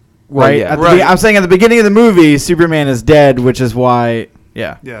 Well, right? Yeah. I'm saying at the beginning of the movie Superman is dead, which is why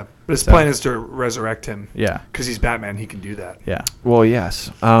Yeah, but his plan is to resurrect him. Yeah, because he's Batman, he can do that. Yeah. Well,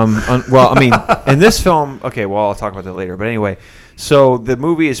 yes. Well, I mean, in this film, okay. Well, I'll talk about that later. But anyway, so the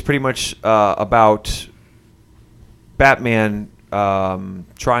movie is pretty much about Batman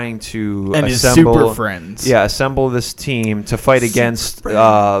trying to and assemble his super friends. Yeah, assemble this team to fight against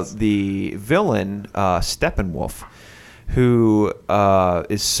the villain Steppenwolf, who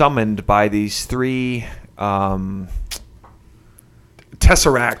is summoned by these 3.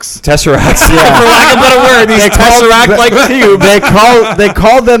 Tesseracts. Yeah. For lack of a better word, these Tesseract-like cubes. They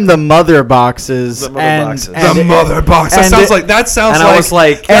call them the mother boxes. The mother boxes. The mother box. That sounds like. I was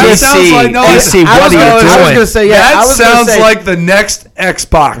like, AC, what are you doing? I was going to say, that sounds like the next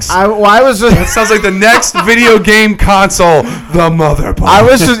Xbox. That sounds like the next video game console. The mother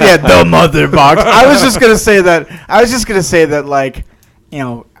box. The mother box. I was just going to say that. Like,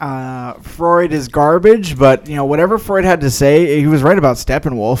 Freud is garbage, but whatever Freud had to say, he was right about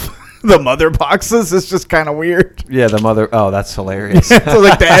Steppenwolf. The mother boxes is just kind of weird. Yeah, the mother. Oh, that's hilarious. So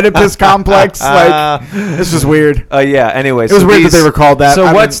like the Oedipus complex, it's just weird. Yeah. Anyway, it was weird that they were called that.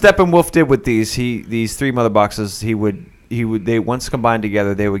 So what Steppenwolf did with these 3 mother boxes, he would they once combined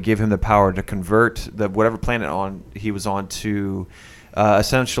together, they would give him the power to convert whatever planet he was on to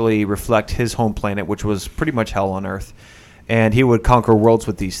essentially reflect his home planet, which was pretty much hell on Earth. And he would conquer worlds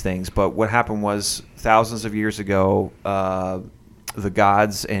with these things. But what happened was thousands of years ago, the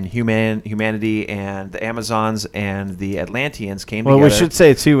gods and humanity and the Amazons and the Atlanteans came together. Well, we should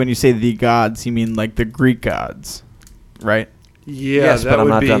say, too, when you say the gods, you mean like the Greek gods, right? Yeah, yes, but I'm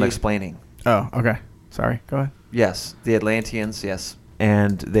not done explaining. Oh, okay. Sorry. Go ahead. Yes, the Atlanteans, yes.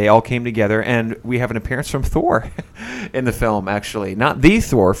 And they all came together, and we have an appearance from Thor in the film, actually. Not the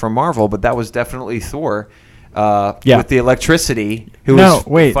Thor from Marvel, but that was definitely Thor with the electricity.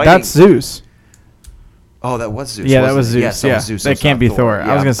 Fighting. That's Zeus. Oh, that was Zeus. Yeah, that was Zeus. Yes, yeah, that was Zeus. That can't be Thor.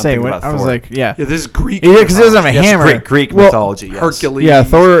 Yeah, I was gonna say. I was like, yeah. Yeah, this is Greek. Yeah, because he doesn't have a hammer. Greek mythology. Yes. Hercules. Yeah,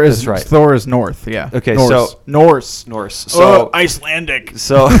 Thor is right. Thor is North. Yeah. Okay, Norse. So Icelandic.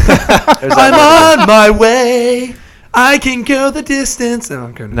 So I'm on my way. I can go the distance.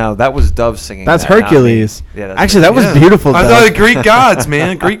 No, that was Duvv singing. That's Hercules. Yeah, actually, that was beautiful. I thought Greek gods,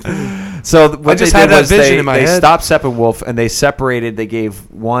 man. Greek. So what I just they had did that was vision in my head. They stopped Steppenwolf and they separated. They gave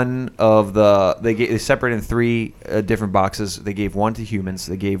one of they separated in three different boxes. They gave one to humans.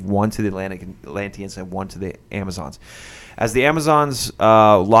 They gave one to the Atlanteans and one to the Amazons. As the Amazons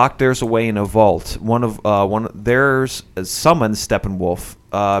locked theirs away in a vault, one of theirs summoned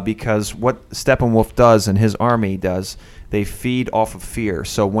Steppenwolf because what Steppenwolf does and his army does, they feed off of fear.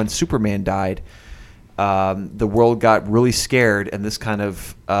 So when Superman died, the world got really scared, and this kind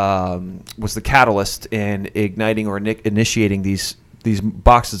of was the catalyst in igniting or initiating these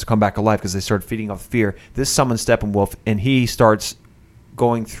boxes to come back alive because they started feeding off fear. This summons Steppenwolf, and he starts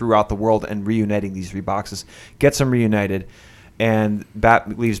going throughout the world and reuniting these three boxes, gets them reunited, and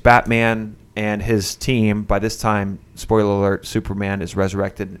leaves Batman and his team. By this time, spoiler alert, Superman is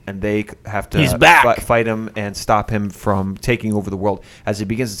resurrected, and they have to fight him and stop him from taking over the world. As he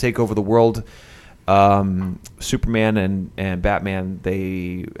begins to take over the world, Superman and Batman,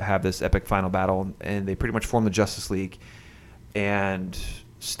 they have this epic final battle, and they pretty much form the Justice League and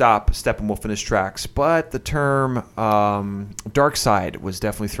stop Steppenwolf in his tracks. But the term Darkseid was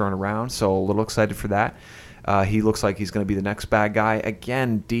definitely thrown around, so a little excited for that. He looks like he's going to be the next bad guy.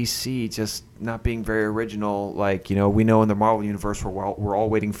 Again, DC just not being very original. Like, we know in the Marvel Universe we're all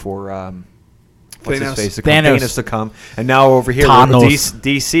waiting for Thanos to come, and now over here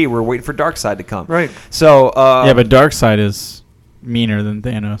DC, we're waiting for Darkseid to come. Right. So but Darkseid is meaner than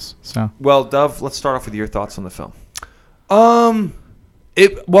Thanos. So well, Duvv, let's start off with your thoughts on the film. I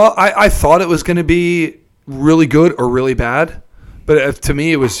thought it was going to be really good or really bad, but to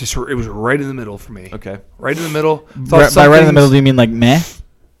me it was right in the middle for me. Okay. Right in the middle. By right in the middle, do you mean like meh,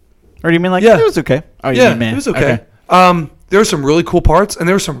 or do you mean like it was okay? Oh, you mean meh. It was okay. There were some really cool parts, and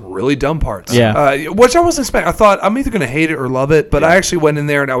there were some really dumb parts. Yeah. Which I wasn't expecting. I thought I'm either going to hate it or love it, but I actually went in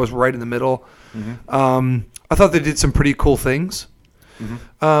there and I was right in the middle. Mm-hmm. I thought they did some pretty cool things.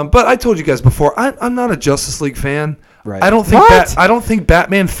 Mm-hmm. But I told you guys before, I'm not a Justice League fan. Right. I don't think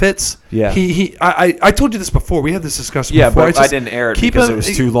Batman fits. Yeah. I told you this before. We had this discussion before. But I didn't air it because it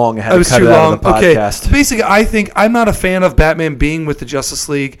was too long. I had to cut it out of the podcast. Okay. Basically, I think I'm not a fan of Batman being with the Justice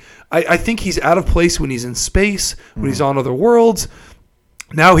League. I think he's out of place when he's in space, when he's on other worlds.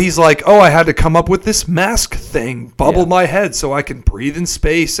 Now he's like, I had to come up with this mask thing, bubble my head so I can breathe in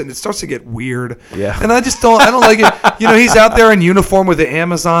space, and it starts to get weird. Yeah. And I don't like it. He's out there in uniform with the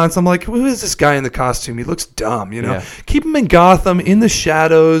Amazons. I'm like, who is this guy in the costume? He looks dumb, Yeah. Keep him in Gotham, in the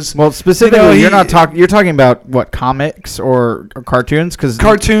shadows. Well, specifically, you're talking about what, comics or cartoons?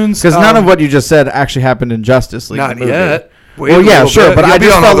 Cartoons. Because none of what you just said actually happened in Justice League. Not yet. Well, yeah, sure, but I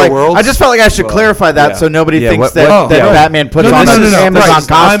just felt like I should clarify that so nobody thinks that Batman puts on his Amazon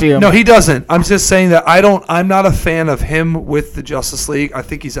costume. No, he doesn't. I'm just saying that I'm not a fan of him with the Justice League. I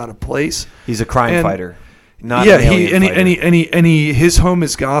think he's out of place. He's a crime fighter. Not an alien fighter. His home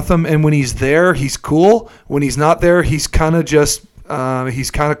is Gotham, and when he's there, he's cool. When he's not there, he's kind of just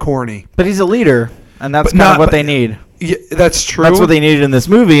he's kind of corny. But he's a leader, and that's kind of what they need. Yeah, that's true. That's what they needed in this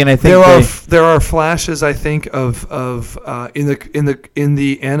movie, and I think there are flashes, I think, of in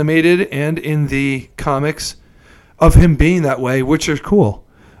the animated and in the comics of him being that way, which are cool.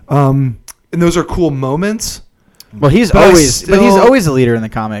 And those are cool moments. Well, he's always a leader in the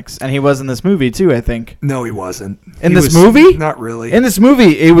comics, and he was in this movie too, I think. No, he wasn't. In this movie? Not really. In this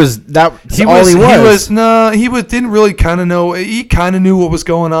movie, he was. He didn't really kind of know. He kind of knew what was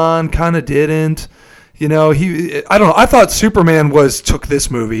going on, kind of didn't. I don't know. I thought Superman took this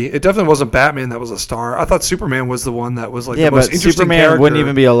movie. It definitely wasn't Batman that was a star. I thought Superman was the one that was the most interesting Superman character. Wouldn't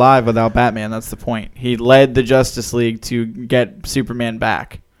even be alive without Batman. That's the point. He led the Justice League to get Superman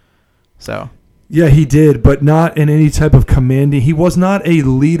back. So. Yeah, he did, but not in any type of commanding. He was not a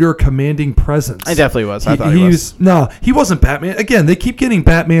leader, commanding presence. I definitely was. I thought he was. No, he wasn't Batman. Again, they keep getting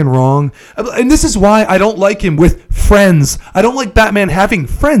Batman wrong. And this is why I don't like him with friends. I don't like Batman having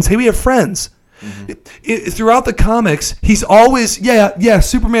friends. Hey, we have friends. Mm-hmm. Throughout the comics, he's always,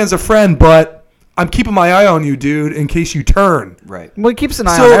 Superman's a friend, but I'm keeping my eye on you, dude, in case you turn. Right. Well, he keeps an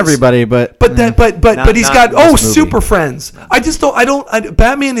eye on everybody, but he's got super friends.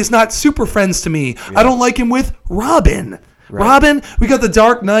 Batman is not super friends to me. Yeah. I don't like him with Robin. Right. Robin, we got the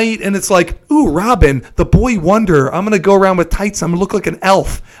Dark Knight, and it's like, ooh, Robin, the boy wonder. I'm gonna go around with tights. I'm gonna look like an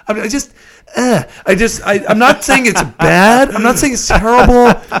elf. I'm not saying it's bad. I'm not saying it's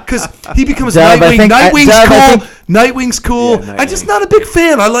terrible because he becomes Nightwing. Nightwing's cool. Yeah, I'm just not a big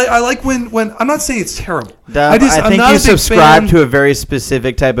fan. I like when I'm not saying it's terrible. I think you subscribe to a very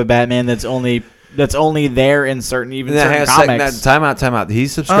specific type of Batman that's only there in certain comics. Time out.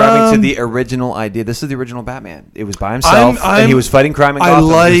 He's subscribing to the original idea. This is the original Batman. It was by himself, and he was fighting crime in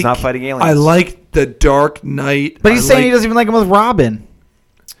Gotham. He was not fighting aliens. I like the Dark Knight. But he's saying he doesn't even like him with Robin.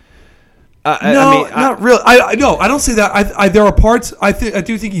 Not really. I don't say that. There are parts. I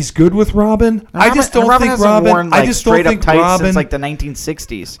do think he's good with Robin. I just don't think Robin. Worn, I just don't think Robin since like the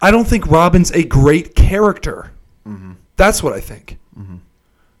 1960s. I don't think Robin's a great character. Mm-hmm. That's what I think. Mm-hmm.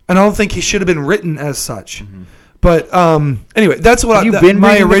 And I don't think he should have been written as such. Mm-hmm. But anyway, that's what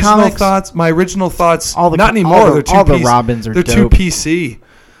my original thoughts. My original thoughts. Not anymore. All the Robins are. They're too PC.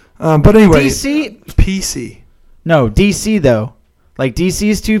 But anyway, PC. No, DC though. Like DC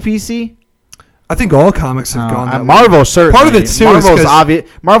is too PC. I think all comics have gone that Marvel way. Certainly. Part of it too is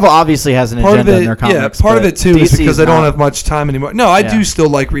Marvel obviously has an agenda in their comics. Yeah, part of it too is because they don't have much time anymore. No, I do still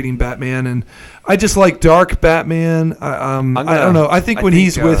like reading Batman, and I just like dark Batman. I don't know. I think when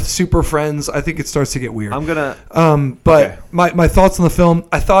he's with super friends, I think it starts to get weird. My thoughts on the film,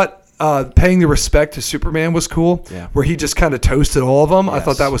 I thought paying the respect to Superman was cool, where he just kind of toasted all of them. Yes. I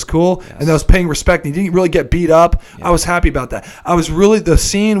thought that was cool. Yes. And that was paying respect. And he didn't really get beat up. Yeah. I was happy about that. I was really, the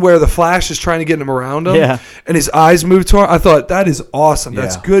scene where the Flash is trying to get him around him and his eyes move toward him, I thought, that is awesome. Yeah.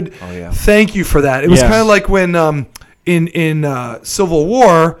 That's good. Oh, yeah. Thank you for that. It was kind of like when in Civil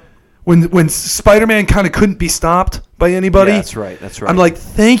War, when Spider-Man kind of couldn't be stopped by anybody. Yeah, that's right. I'm like,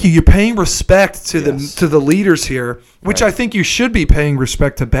 thank you. You're paying respect to the leaders here, which I think you should be paying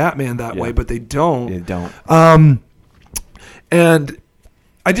respect to Batman that way, but they don't. They don't. And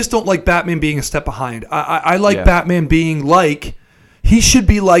I just don't like Batman being a step behind. I like Batman being like, he should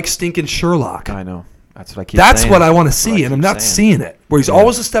be like stinking Sherlock. I know. That's what I keep That's saying. What I want to see, and I'm not seeing it. Where he's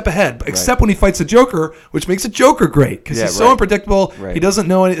always a step ahead, except when he fights the Joker, which makes the Joker great because he's so unpredictable. Right. He doesn't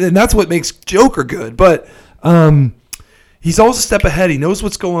know anything, and that's what makes Joker good. But he's always a step ahead. He knows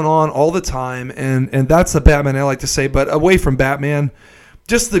what's going on all the time, and that's the Batman I like to say. But away from Batman,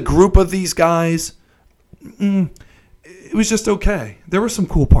 just the group of these guys, it was just okay. There were some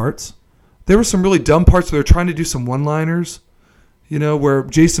cool parts. There were some really dumb parts where they're trying to do some one-liners. You know, where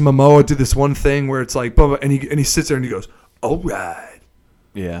Jason Momoa did this one thing where it's like, blah, blah, and he sits there and he goes, all right.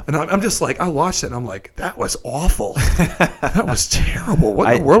 Yeah. And I'm just like, I watched it and I'm like, that was awful. That was terrible.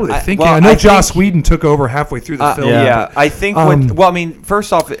 What in the world were they thinking? Well, I know Joss Whedon took over halfway through the film. Yeah. I think,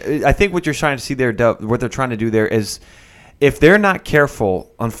 first off, I think what you're trying to see there, Duvv, what they're trying to do there is, if they're not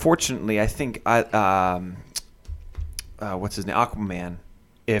careful, unfortunately, I think, what's his name? Aquaman.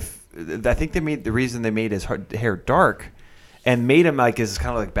 I think the reason they made his hair dark and made him like is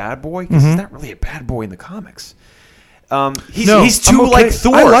kind of like bad boy because he's not really a bad boy in the comics. He's too like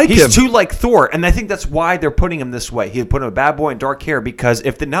Thor. I like him. He's too like Thor, and I think that's why they're putting him this way. He'd put him a bad boy and dark hair because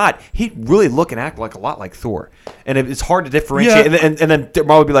if they're not, he'd really look and act like a lot like Thor, and it's hard to differentiate. Yeah. And then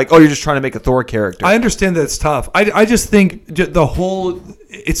Marvel would be like, "Oh, you're just trying to make a Thor character." I understand that it's tough. I just think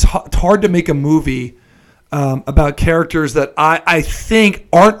it's hard to make a movie about characters that I think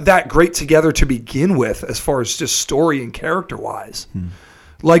aren't that great together to begin with, as far as just story and character wise,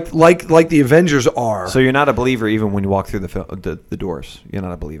 like the Avengers are. So you're not a believer even when you walk through the doors. You're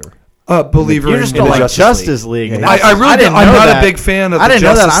not a believer. Believer you just in don't like Justice League. Yeah. I'm not a big fan of. I didn't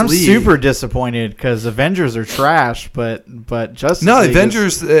know that. I'm super disappointed because Avengers are trash, but Justice. No, League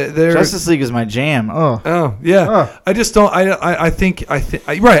Avengers. Justice League is my jam. Oh yeah. I just don't. I think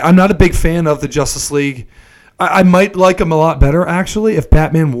right. I'm not a big fan of the Justice League. I might like him a lot better, actually, if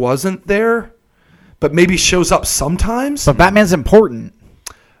Batman wasn't there, but maybe shows up sometimes. But Batman's important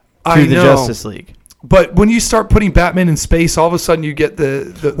to the Justice League. But when you start putting Batman in space, all of a sudden you get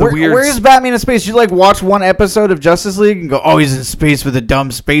the weird... Where is Batman in space? You watch one episode of Justice League and go, oh, he's in space with a dumb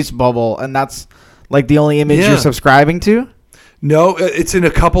space bubble, and that's the only image you're subscribing to? No, it's in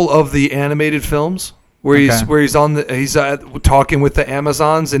a couple of the animated films. where he's talking with the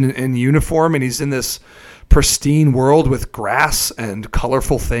Amazons in uniform, and he's in this pristine world with grass and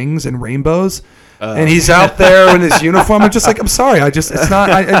colorful things and rainbows, and he's out there in his uniform. I'm just like, I'm sorry, it's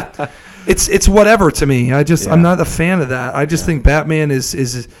not. It's whatever to me. I'm not a fan of that. I just think Batman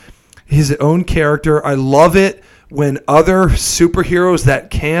is his own character. I love it when other superheroes that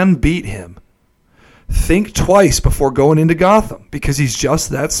can beat him think twice before going into Gotham, because he's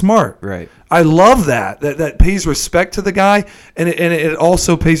just that smart. Right. I love that pays respect to the guy, and it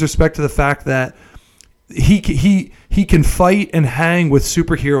also pays respect to the fact that he can fight and hang with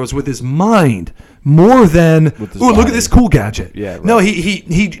superheroes with his mind more than look at this cool gadget. Yeah. Right. No,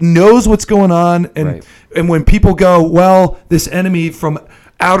 he knows what's going on, and when people go, well, this enemy from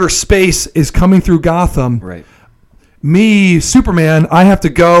outer space is coming through Gotham. Right. Me, Superman, I have to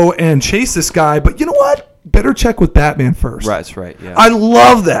go and chase this guy, but you know what? Better check with Batman first. Right, that's right. Yeah. I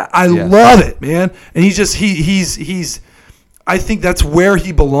love that. I love it, man. And he's I think that's where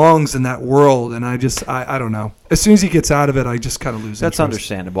he belongs in that world, and I don't know. As soon as he gets out of it, I just kind of lose That's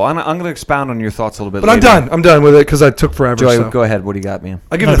interest. Understandable. I'm going to expound on your thoughts a little bit But later. I'm done with it because I took forever. Joey, so. go ahead. What do you got, man?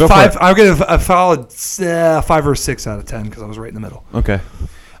 I'll give it a 5. I'll give it a solid 5 or 6 out of 10 because I was right in the middle. Okay.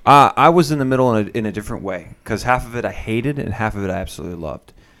 I was in the middle in a different way, because half of it I hated and half of it I absolutely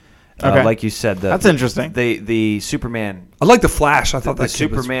loved. Okay. Like you said, that's interesting. The Superman. I like the Flash. I thought the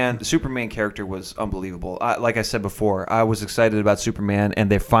that Superman character was unbelievable. Like I said before, I was excited about Superman,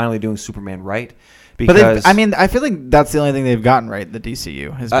 and they're finally doing Superman right. Because I feel like that's the only thing they've gotten right. The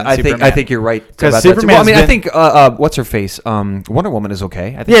DCU has been Superman. I think you're right because Superman. Well, I think what's her face? Wonder Woman is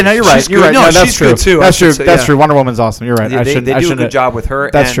okay. I think you're right. You're right. No, that's true. Too. That's true. That's true. Wonder Woman's awesome. You're right. They do a good job with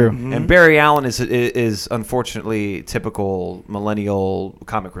her. That's true. And Barry Allen is unfortunately typical millennial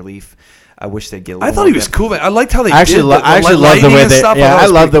comic relief. I wish they'd get a little I thought he was cool, man. I liked how they I actually love the way they. Yeah, I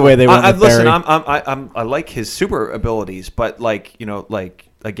love the way they went with listen, Barry. I like his super abilities, but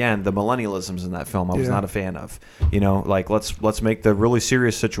again, the millennialisms in that film I was not a fan of. Let's make the really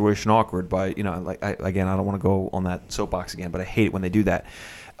serious situation awkward by I don't want to go on that soapbox again, but I hate it when they do that.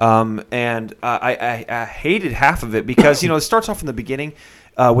 And I hated half of it because it starts off in the beginning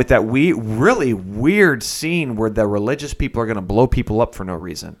with that really weird scene where the religious people are going to blow people up for no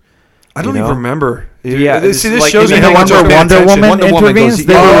reason. I don't even remember. Yeah, this shows me the one where Wonder Woman intervenes.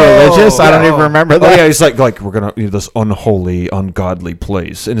 They were religious. I don't even remember that. Oh yeah, he's like we're gonna this unholy, ungodly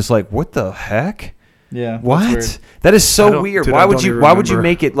place, and it's like, what the heck? Yeah. What? That is so weird. Why would you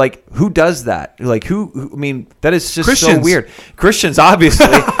make it like, who does that? Like who I mean, that is just Christians. so weird. Christians, obviously.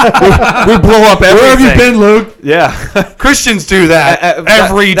 we blow up everything. Where have you been, Luke? Yeah. Christians do that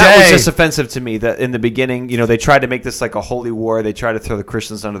every day. That was just offensive to me that in the beginning, they tried to make this like a holy war. They tried to throw the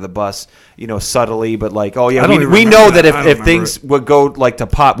Christians under the bus, subtly, but like, oh yeah, we know that if things would go like to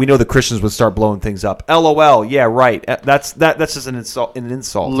pot, we know the Christians would start blowing things up. LOL. Yeah, right. That's just an insult.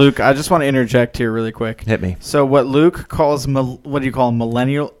 Luke, I just want to interject here really quick. Hit me. So what Luke calls what do you call them?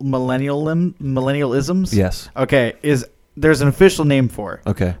 Millennialisms? Yes. Okay. There's an official name for it.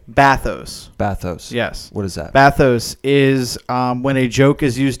 Okay. Bathos. Bathos. Yes. What is that? Bathos is when a joke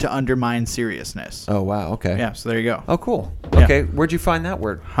is used to undermine seriousness. Oh wow. Okay. Yeah. So there you go. Oh cool. Yeah. Okay. Where'd you find that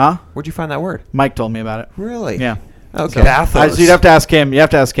word? Huh? Where'd you find that word? Mike told me about it. Really? Yeah. Okay. So, Bathos. you'd have to ask him. You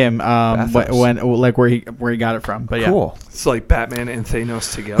have to ask him Bathos. when like where he got it from. But yeah. Cool. It's like Batman and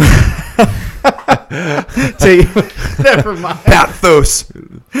Thanos together. Never mind. Bathos.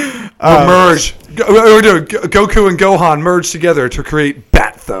 Merge. Goku and Gohan merge together to create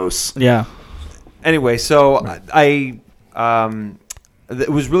Bathos. Yeah. Anyway, so it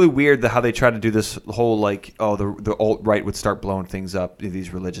was really weird how they tried to do this whole like, the alt-right would start blowing things up.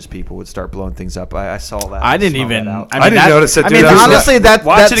 These religious people would start blowing things up. I saw that. I didn't even. I didn't notice it. I mean, honestly,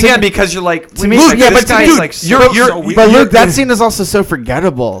 watch it again because you're like, to me, Luke, yeah, but guy is like, Luke, that scene is also so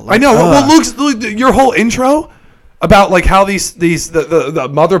forgettable. Like, I know. Well, Luke, your whole intro about like how the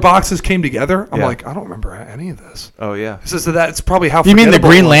mother boxes came together. I'm like, I don't remember any of this. Oh yeah. It's probably how. You mean the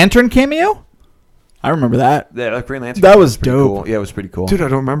Green Lantern cameo? I remember that. Yeah, Green Lantern. That was pretty dope. Cool. Yeah, it was pretty cool. Dude, I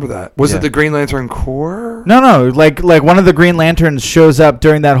don't remember that. Was it the Green Lantern Corps? No. Like one of the Green Lanterns shows up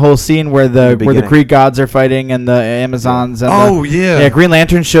during that whole scene where the Greek gods are fighting and the Amazons. And yeah. Green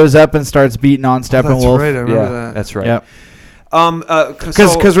Lantern shows up and starts beating on Steppenwolf. That's right. I remember that. That's right. Yep.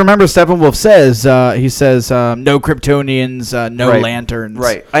 Because remember Steppenwolf says no Kryptonians, no lanterns.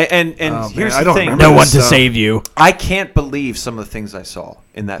 Right. And here's the thing. No one to save you. I can't believe some of the things I saw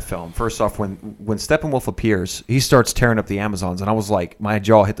in that film. First off, when Steppenwolf appears, he starts tearing up the Amazons, and I was like, my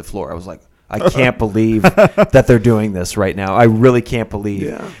jaw hit the floor. I was like, I can't believe that they're doing this right now. I really can't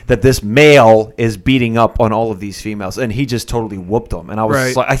believe that this male is beating up on all of these females, and he just totally whooped them. And I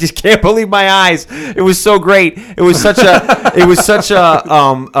was like, I just can't believe my eyes. It was so great. It was such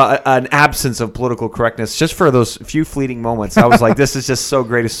an absence of political correctness just for those few fleeting moments. I was like, this is just so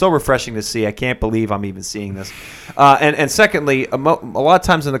great. It's so refreshing to see. I can't believe I'm even seeing this. And secondly, a lot of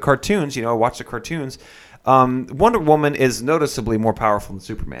times in the cartoons, I watch the cartoons. Wonder Woman is noticeably more powerful than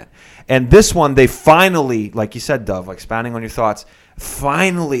Superman. And this one, they finally, like you said, Duvv, expounding on your thoughts,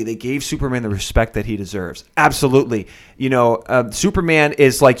 finally they gave Superman the respect that he deserves. Absolutely. Superman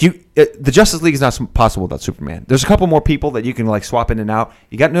is like the Justice League is not possible without Superman. There's a couple more people that you can like swap in and out.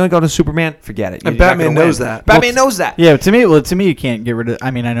 You got no go to Superman, forget it. And Batman knows that. Batman knows that. Yeah, to me you can't get rid of.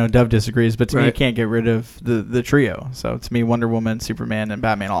 I mean, I know Duvv disagrees, but to me you can't get rid of the trio. So to me, Wonder Woman, Superman, and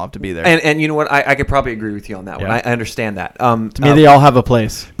Batman all have to be there. And you know what? I could probably agree with you on that one. I understand that. To me, they all have a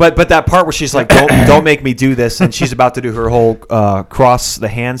place. But that part where she's like, don't make me do this, and she's about to do her whole cross the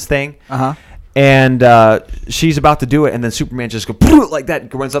hands thing. And she's about to do it, and then Superman just goes like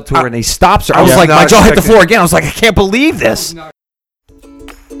that, runs up to her, and he stops her. I was like, my jaw hit the floor again. I was like, I can't believe this.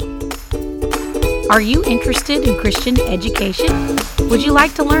 Are you interested in Christian education? Would you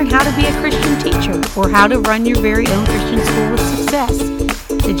like to learn how to be a Christian teacher or how to run your very own Christian school with success?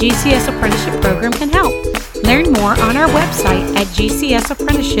 The GCS Apprenticeship Program can help. Learn more on our website at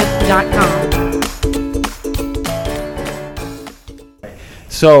gcsapprenticeship.com.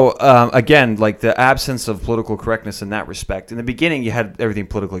 So, again, like the absence of political correctness in that respect. In the beginning, you had everything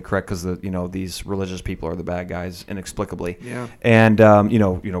politically correct because these religious people are the bad guys inexplicably. Yeah. And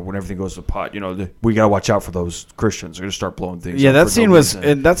when everything goes to pot, we gotta watch out for those Christians. They're gonna start blowing things. Yeah, that scene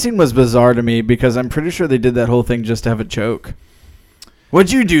was bizarre to me because I'm pretty sure they did that whole thing just to have a joke. What'd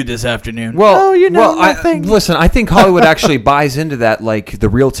you do this afternoon? Well, nothing. Listen, I think Hollywood actually buys into that. Like the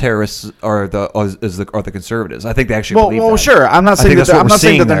real terrorists are the conservatives. I think they actually believe that. Well, sure. I'm not saying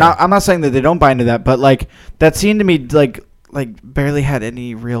that they're not. I'm not saying that they don't buy into that. But like that seemed to me like barely had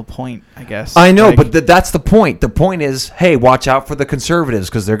any real point. I guess. I know, but that's the point. The point is, hey, watch out for the conservatives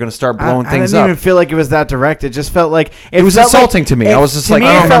because they're going to start blowing things up. I didn't even feel like it was that direct. It just felt like it was insulting to me. I was just like,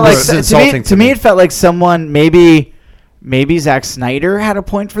 I don't remember. It's insulting to me. To me, it felt like someone Maybe Zack Snyder had a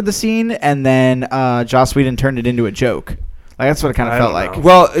point for the scene, and then Joss Whedon turned it into a joke. Like that's what it kind of felt like.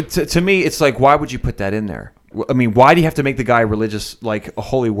 Well, to me, it's like, why would you put that in there? I mean, why do you have to make the guy religious, like a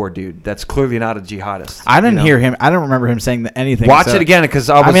holy war dude? That's clearly not a jihadist. I didn't hear him. I don't remember him saying anything. Watch it again because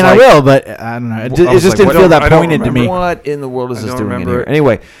I was. I will, but I don't know. It just didn't feel that pointed to me. What in the world is this doing in here?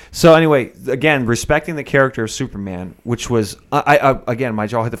 Anyway, again, respecting the character of Superman, which was, again, my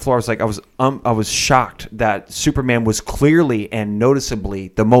jaw hit the floor. I was like, I was shocked that Superman was clearly and noticeably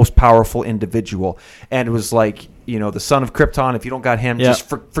the most powerful individual, and it was like, the son of Krypton. If you don't got him, just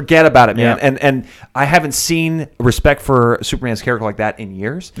forget about it, man. And I haven't seen respect for Superman's character like that in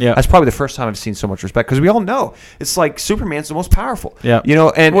years. Yeah, that's probably the first time I've seen so much respect because we all know it's like Superman's the most powerful. Yeah,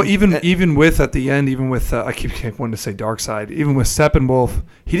 and even with at the end, even with I keep wanting to say Darkseid, even with Steppenwolf,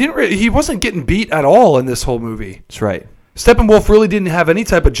 he wasn't getting beat at all in this whole movie. That's right. Steppenwolf really didn't have any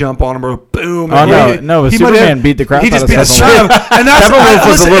type of jump on him or boom. Superman beat the crap out of Steppenwolf. And Steppenwolf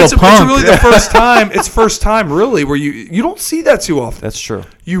was a little punk. It's really the first time. It's first time really where you don't see that too often. That's true.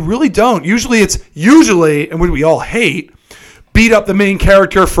 You really don't. Usually, and what we all hate, beat up the main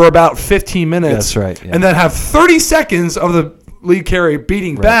character for about 15 minutes. That's right. Yeah. And then have 30 seconds of the lead carrier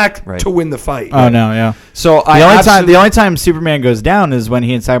beating back to win the fight. Oh no, yeah. So the only time Superman goes down is when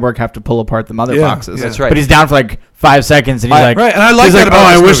he and Cyborg have to pull apart the mother boxes. Yeah. That's right. But he's down for like 5 seconds, and he's like, right. And I like that about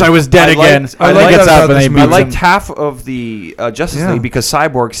I wish I was dead again. I liked half of the Justice League because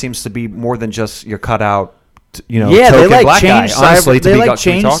Cyborg seems to be more than just your cutout. They like changed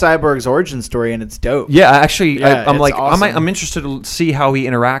Cyborg's origin story, and it's dope. Yeah, actually, I'm interested to see how he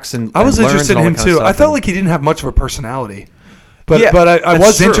interacts and I was interested in him too. I felt like he didn't have much of a personality. But I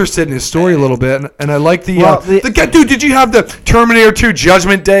was interested in his story a little bit, and I like the guy. Dude, did you have the Terminator 2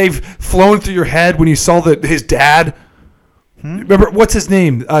 Judgment Day flowing through your head when you saw his dad? Remember what's his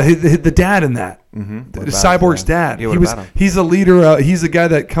name? The dad in that, Cyborg's dad. He's the leader. He's the guy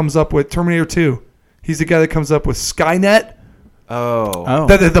that comes up with Terminator 2. He's the guy that comes up with Skynet. Oh.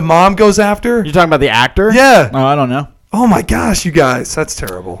 That the mom goes after. You're talking about the actor? Yeah. Oh, I don't know. Oh my gosh, you guys, that's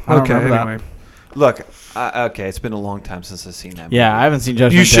terrible. Okay, anyway. Look, it's been a long time since I've seen that movie. Yeah, I haven't seen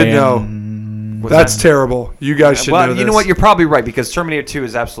Judgment Day. You should know. That's terrible. You guys should know this. You know what? You're probably right because Terminator 2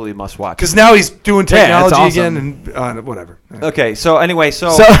 is absolutely must watch. Because now he's doing technology again and whatever. Okay, so anyway, so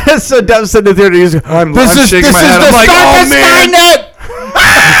Duvv said in the theater, I'm shaking my head. I'm like, oh man.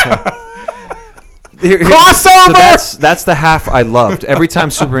 Crossover. So that's the half I loved. Every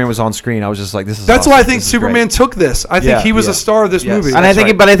time Superman was on screen, I was just like, "This is." That's awesome. why I think Superman took this. I think he was a star of this movie, and I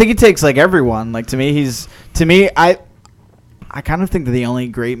think he takes like everyone. Like to me, I kind of think that the only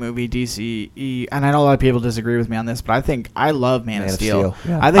great movie DCE, and I know a lot of people disagree with me on this, but I love Man of Steel.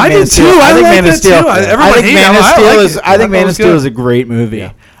 Yeah. I think Man of Steel. I think Man of Steel is a great movie.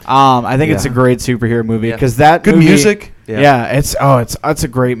 Yeah. I think it's a great superhero movie because that good movie, music. Yeah, it's a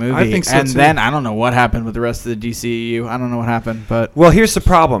great movie. I think so and too. then I don't know what happened with the rest of the DCEU. I don't know what happened, but well, here's the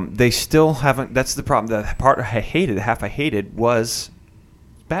problem. They still haven't. That's the problem. The part I hated, the half I hated was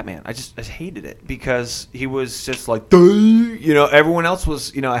Batman. I just hated it because he was just like, duh, everyone else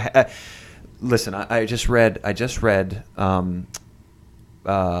was, listen, I just read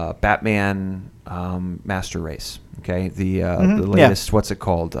Batman Master Race. Okay, the latest. What's it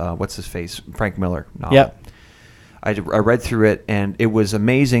called? What's his face? Frank Miller novel. Yep. I read through it and it was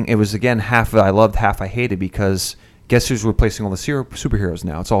amazing. It was again half I loved, half I hated because guess who's replacing all the superheroes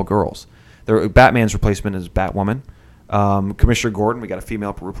now? It's all girls. Batman's replacement is Batwoman. Commissioner Gordon, we got a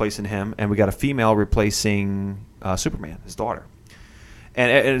female replacing him, and we got a female replacing Superman, his daughter.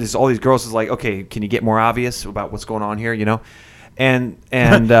 And it's all these girls is like, okay, can you get more obvious about what's going on here, And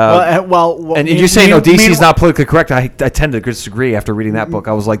and you're saying DC's not politically correct. I tend to disagree after reading that book.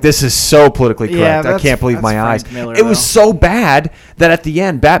 I was like, this is so politically correct. I can't believe my eyes. Miller, it was so bad that at the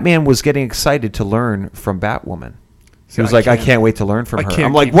end, Batman was getting excited to learn from Batwoman. He was like, I can't wait to learn from her.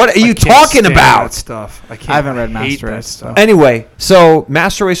 I'm like, what are you talking about? That stuff. I haven't read Master Race stuff. Anyway, so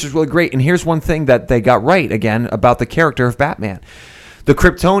Master Race is really great. And here's one thing that they got right, again, about the character of Batman. The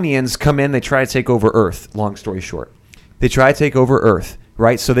Kryptonians come in, they try to take over Earth, long story short. They try to take over Earth,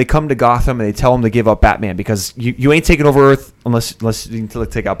 right? So they come to Gotham and they tell them to give up Batman because you ain't taking over Earth unless you can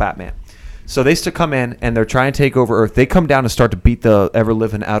take out Batman. So they still come in and they're trying to take over Earth. They come down and start to beat the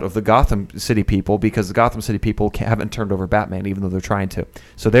ever-living out of the Gotham City people because the Gotham City people haven't turned over Batman even though they're trying to.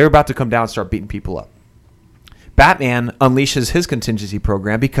 So they're about to come down and start beating people up. Batman unleashes his contingency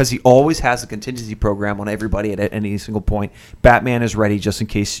program because he always has a contingency program on everybody at any single point. Batman is ready just in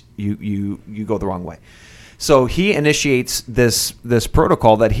case you go the wrong way. So he initiates this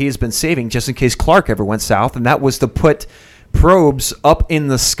protocol that he has been saving just in case Clark ever went south, and that was to put probes up in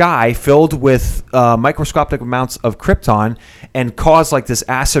the sky filled with microscopic amounts of krypton and cause like this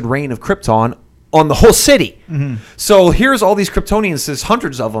acid rain of krypton on the whole city. Mm-hmm. So here's all these Kryptonians, there's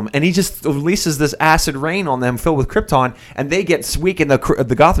hundreds of them, and he just releases this acid rain on them filled with krypton, and they get weak, and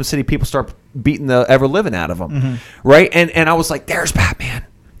the Gotham City people start beating the ever-living out of them, mm-hmm. right? And I was like, there's Batman.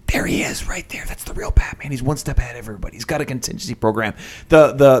 There he is, right there. That's the real Batman. He's one step ahead of everybody. He's got a contingency program.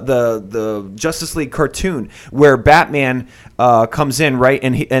 The Justice League cartoon where Batman comes in, right,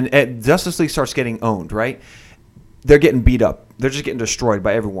 and Justice League starts getting owned, right? They're getting beat up. They're just getting destroyed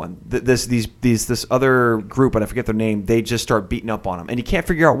by everyone. This other group, and I forget their name, they just start beating up on him, and he can't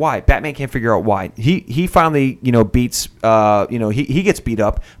figure out why. Batman can't figure out why. He finally beats he gets beat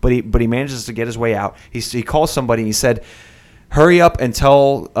up, but he manages to get his way out. He calls somebody and he said, hurry up and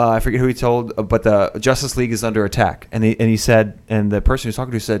tell, I forget who he told, but the Justice League is under attack. And he said, and the person he was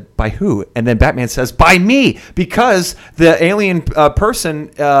talking to said, by who? And then Batman says, by me, because the alien person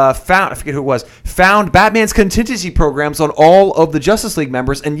found, I forget who it was, found Batman's contingency programs on all of the Justice League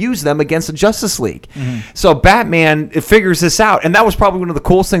members and used them against the Justice League. Mm-hmm. So Batman figures this out, and that was probably one of the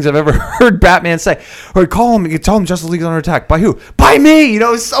coolest things I've ever heard Batman say. Or call him, you tell him Justice League is under attack. By who? By me! It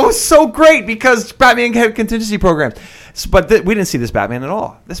was so great because Batman had contingency programs. But we didn't see this Batman at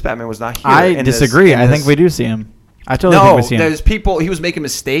all. This Batman was not here. I disagree. I think we do see him. I totally think we see him. There's people. He was making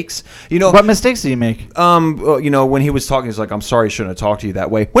mistakes. What mistakes did he make? When he was talking, he's like, "I'm sorry, I shouldn't have talked to you that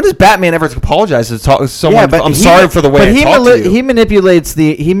way." When does Batman ever apologize to someone? Yeah, I'm sorry for the way I talked to you. He manipulates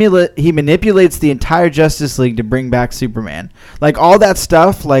the entire Justice League to bring back Superman. Like all that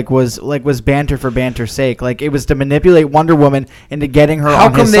stuff, was banter for banter's sake. Like it was to manipulate Wonder Woman into getting her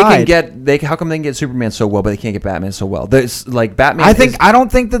on his side. How come they can get Superman so well, but they can't get Batman so well? There's like Batman. I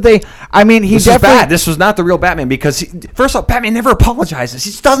don't think that they. I mean, he definitely. This was not the real Batman because. First off, Batman never apologizes.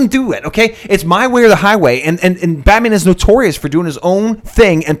 He just doesn't do it, okay? It's my way or the highway, and Batman is notorious for doing his own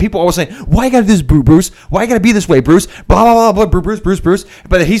thing, and people always saying, why you gotta do this, Bruce? Why you gotta be this way, Bruce? Blah, blah, blah, blah, Bruce.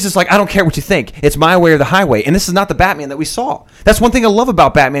 But he's just like, I don't care what you think. It's my way or the highway, and this is not the Batman that we saw. That's one thing I love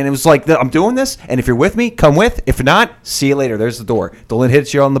about Batman. It was like, I'm doing this, and if you're with me, come with. If not, see you later. There's the door. Dolan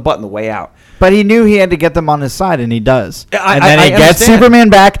hits you on the button the way out. But he knew he had to get them on his side, and he does. And then he gets understand. Superman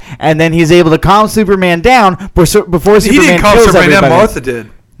back, and then he's able to calm Superman down before Superman kills everybody. Superman didn't. Martha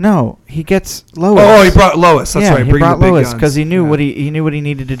did. No, he gets Lois. Oh, he brought Lois. That's right. He brought Lois because he knew what he knew what he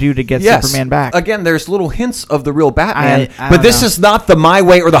needed to do to get Superman back. Again, there's little hints of the real Batman, I but this is not the my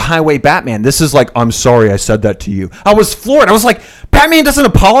way or the highway Batman. This is like, I'm sorry I said that to you. I was floored. I was like, Batman doesn't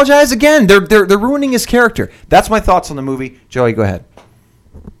apologize again. They're ruining his character. That's my thoughts on the movie. Joey, go ahead.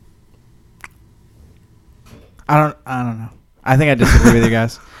 I don't know. I think I disagree with you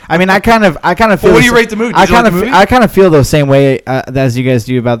guys. I mean, I kind of feel. Well, what do you rate the movie? I kind of feel the same way as you guys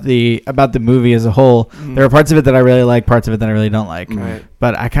do about the movie as a whole. There are parts of it that I really like, parts of it that I really don't like. Right.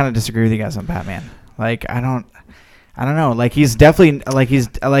 But I kind of disagree with you guys on Batman. Like, I don't know. Like, he's definitely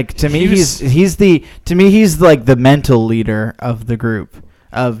to me he's like the mental leader of the group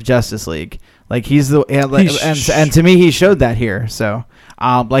of Justice League. Like, he's the and to me he showed that here. So.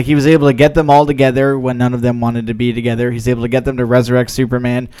 Like, he was able to get them all together when none of them wanted to be together. He's able to get them to resurrect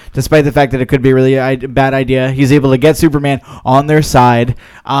Superman, despite the fact that it could be a really bad idea. He's able to get Superman on their side.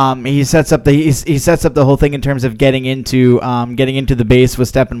 He sets up the whole thing in terms of getting into the base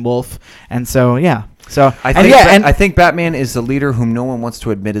with Steppenwolf, and so yeah. So I think Batman is the leader whom no one wants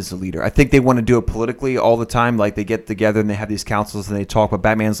to admit is the leader. I think they want to do it politically all the time. Like, they get together and they have these councils and they talk, but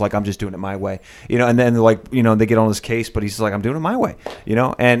Batman's like, I'm just doing it my way, and then they're like, they get on his case, but he's like, I'm doing it my way,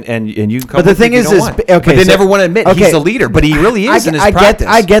 and you can come. But the thing is okay, but they never want to admit he's the leader, but he really is in his practice.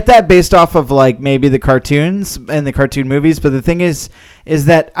 I get that based off of like maybe the cartoons and the cartoon movies, but the thing is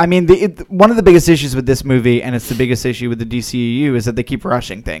that I mean, one of the biggest issues with this movie, and it's the biggest issue with the DCEU, is that they keep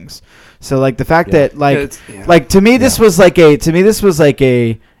rushing things. So like the fact that to me this was like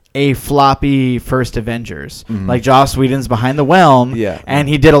a floppy first Avengers. Like, Joss Whedon's behind the helm, and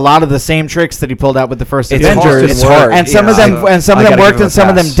he did a lot of the same tricks that he pulled out with the first Avengers. It's hard. And some of them worked and some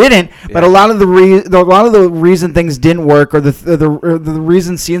of them didn't. Yeah. But a lot of the reason things didn't work, or the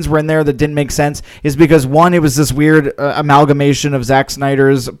reason scenes were in there that didn't make sense, is because one, it was this weird amalgamation of Zack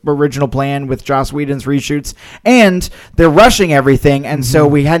Snyder's original plan with Joss Whedon's reshoots, and they're rushing everything, and so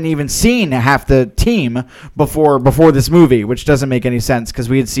we hadn't even seen half the team before this movie, which doesn't make any sense because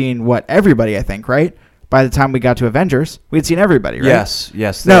we had seen everybody, I think, right? By the time we got to Avengers, we had seen everybody, right?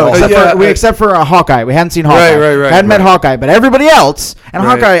 Yes. No, except for Hawkeye. We hadn't seen Hawkeye. Right. Hadn't met Hawkeye, but everybody else. And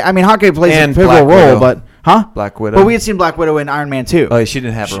Hawkeye plays a pivotal role, but... Huh? Black Widow. But we had seen Black Widow in Iron Man 2. Oh, she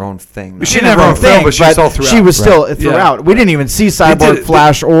didn't have her own thing. She didn't have her own thing, but she was all throughout. She was still throughout. We didn't even see Cyborg,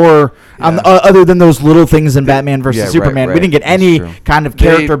 Flash, or other than those little things in Batman versus Superman. We didn't get any kind of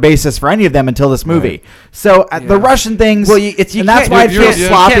character basis for any of them until this movie. Right. So the Russian things, and that's why it feels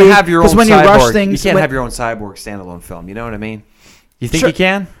sloppy. You can't have your own when you rush things, you can't have your own Cyborg standalone film. You know what I mean? You think you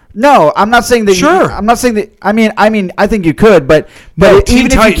can? No, I'm not saying that. Sure. I'm not saying that. I mean, I think you could, but even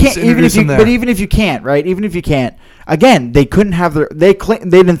if you can't, right? Even if you can't, again, they couldn't have they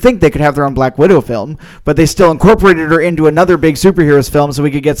didn't think they could have their own Black Widow film, but they still incorporated her into another big superheroes film so we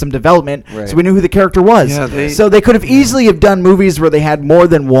could get some development, so we knew who the character was. Yeah, so they could have easily have done movies where they had more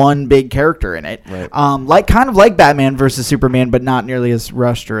than one big character in it, right. Kind of like Batman versus Superman, but not nearly as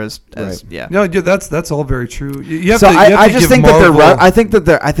rushed or as yeah. No, that's all very true.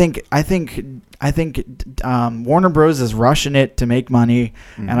 I think Warner Bros is rushing it to make money,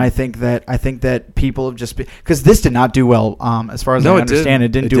 and I think that people have just because this did not do well. As far as I understand,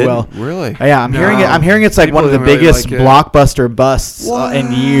 it didn't do well. Really? Yeah, I'm hearing it's like people one of the biggest blockbuster busts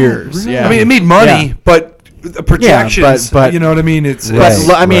in years. Really? Yeah, I mean, it made money, but. Projections, but you know what I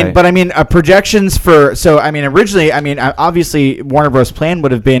mean. Projections for. So I mean, originally, obviously, Warner Bros. Plan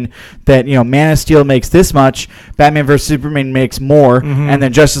would have been that Man of Steel makes this much, Batman vs Superman makes more, and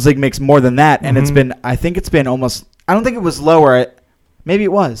then Justice League makes more than that. And it's been, I think it's been almost. I don't think it was lower. Maybe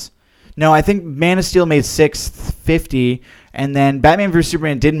it was. No, I think Man of Steel made $650, and then Batman vs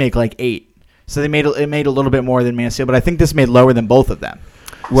Superman did make like $8. So it made a little bit more than Man of Steel, but I think this made lower than both of them.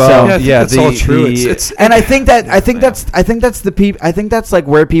 Well, that's all true. And I think that's like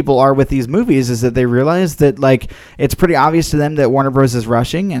where people are with these movies is that they realize that like it's pretty obvious to them that Warner Bros is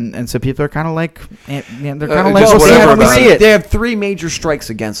rushing, and so people are kind of like they're kind of like we'll see it when we see it. They have 3 major strikes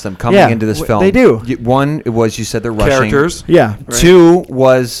against them coming into this film. They do. One was you said they're rushing characters. Yeah. Right. 2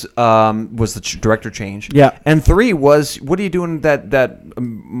 was the director change. Yeah. And 3 was what are you doing that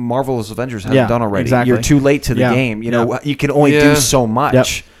Marvel's Avengers hasn't done already? Exactly. You're too late to the game. You know you can only do so much. Yep.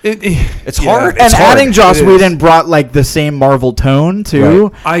 It's hard. And adding Joss Whedon brought like the same Marvel tone too.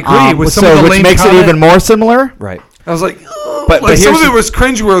 Right. I agree with some of the which makes it even more similar. Right. I was like, but some of it was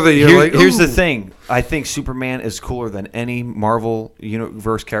cringeworthy. Here's the thing. I think Superman is cooler than any Marvel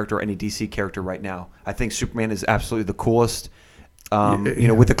universe character or any DC character right now. I think Superman is absolutely the coolest.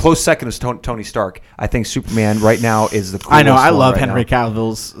 with the close second is Tony Stark. I think Superman right now is the coolest. I know. I love right Henry now.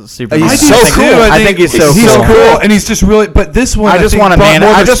 Cavill's Superman. He's so cool. I think he's so cool, and he's just really. But this one, I just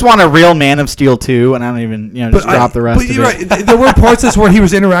want a real Man of Steel too, and I don't even just drop the rest. But you're right. There were parts of this where he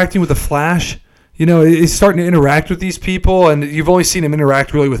was interacting with the Flash. He's starting to interact with these people, and you've only seen him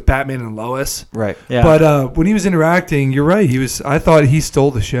interact really with Batman and Lois. Right. Yeah. But when he was interacting, you're right. I thought he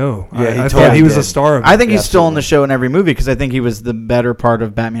stole the show. Yeah, I thought he was a star of it. I think he's stolen the show in every movie because I think he was the better part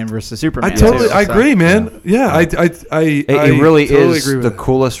of Batman versus Superman. I agree, man. Yeah, It really totally is the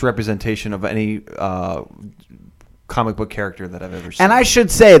coolest representation of any comic book character that I've ever seen. And I should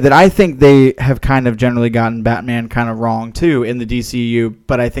say that I think they have kind of generally gotten Batman kind of wrong too in the DCU,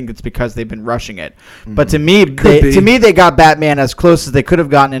 but I think it's because they've been rushing it. Mm-hmm. But to me, they got Batman as close as they could have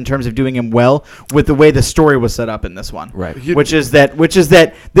gotten in terms of doing him well with the way the story was set up in this one. Right. Which is that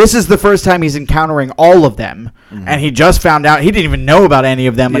this is the first time he's encountering all of them, and he just found out he didn't even know about any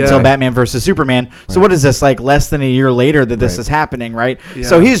of them until Batman versus Superman. So what is this, like less than a year later that this is happening, right? Yeah.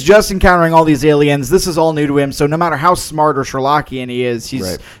 So he's just encountering all these aliens. This is all new to him. So no matter how smart or Sherlockian he is,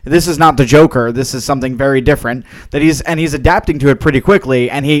 this is not the Joker. This is something very different that he's adapting to it pretty quickly.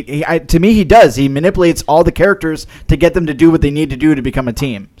 And to me he does. He manipulates all the characters to get them to do what they need to do to become a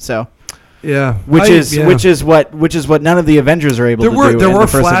team. So yeah, which is what none of the Avengers are able to do. There were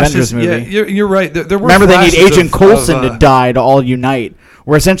first flashes. Avengers movie. Yeah, you're right. There were. Remember, they need Agent Coulson to die to all unite.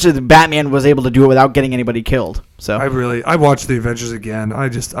 Where essentially the Batman was able to do it without getting anybody killed. So I watched the Avengers again.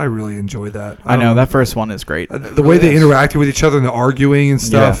 I really enjoyed that. I know that first one is great. The way they interacted with each other and the arguing and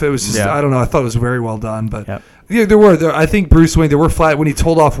stuff. It was just I don't know. I thought it was very well done. But there were. I think Bruce Wayne. There were flat when he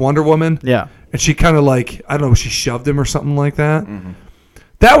told off Wonder Woman. Yeah, and she kind of like I don't know. She shoved him or something like that. Mm-hmm.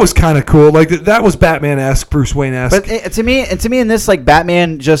 That was kind of cool. Like that was Batman-esque, Bruce Wayne-esque. But to me, in this, like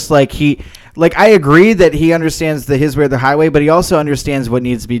Batman, just like I agree that he understands his way or the highway, but he also understands what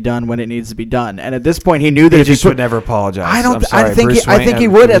needs to be done when it needs to be done. And at this point, he knew that he just would never apologize. I think he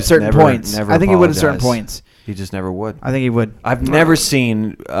would at certain points. I think he would at certain points. He just never would. I think he would. I've never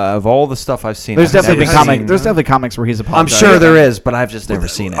seen of all the stuff I've seen. There's definitely comics where he's apologized. I'm sure there is, but I've just never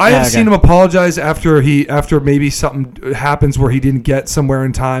seen it. I have seen him apologize after maybe something happens where he didn't get somewhere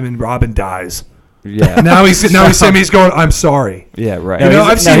in time and Robin dies. Yeah. Now he's saying he's going, I'm sorry. Yeah, right.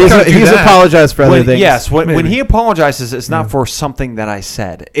 I've seen he's apologized for other things. Yes, when he apologizes, it's not for something that I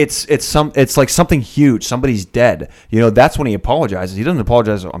said. It's like something huge. Somebody's dead. That's when he apologizes. He doesn't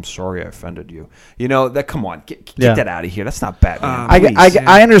apologize. I'm sorry I offended you. Come on, get that out of here. That's not Batman.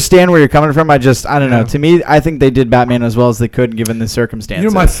 I understand where you're coming from. I don't know. To me, I think they did Batman as well as they could given the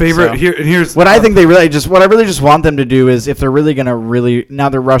circumstances. My favorite here's what I think I really just want them to do is if they're really gonna now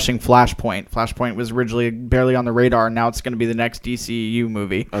they're rushing Flashpoint. Flashpoint was originally barely on the radar, and now it's going to be the next DCU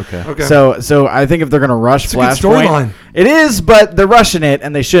movie. Okay. So I think if they're going to rush Flashpoint, it is, but they're rushing it,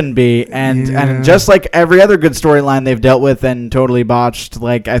 and they shouldn't be. And just like every other good storyline they've dealt with and totally botched,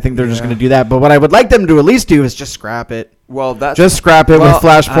 like I think they're just going to do that. But what I would like them to at least do is just scrap it. Well, just scrap it with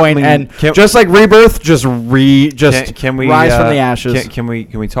Flashpoint, and just like Rebirth, can we rise from the ashes. Can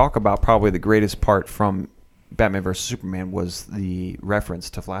we talk about probably the greatest part from Batman vs. Superman was the reference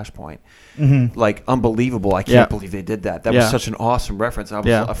to Flashpoint. Mm-hmm. Like, unbelievable. I can't believe they did that. That was such an awesome reference.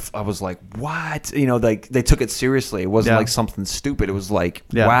 I was like, what? Like, they took it seriously. It wasn't like something stupid. It was like,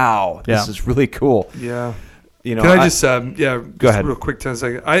 wow, this is really cool. Yeah. Can I just, go ahead. Real quick, 10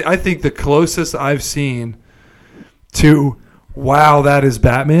 seconds. I think the closest I've seen to, wow, that is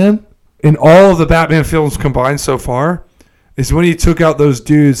Batman, in all of the Batman films combined so far, is when he took out those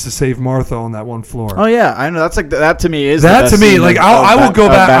dudes to save Martha on that one floor. Oh yeah, I know. That's like that to me is that to me. Like I will go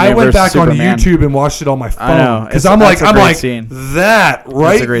back. I went back on YouTube and watched it on my phone because I'm like that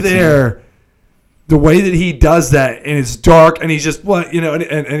right there. The way that he does that and it's dark and he's just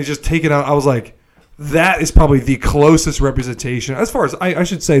and he's just taking out. I was like, that is probably the closest representation as far as I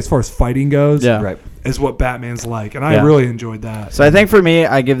should say as far as fighting goes. Yeah, right. Is what Batman's like, and I really enjoyed that. So I think for me,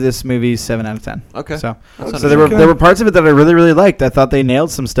 I give this movie 7 out of 10. Okay. So there were parts of it that I really, really liked. I thought they nailed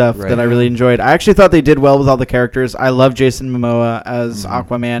some stuff that I really enjoyed. I actually thought they did well with all the characters. I love Jason Momoa as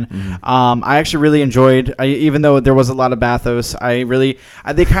Aquaman. Mm-hmm. I actually really enjoyed, even though there was a lot of bathos.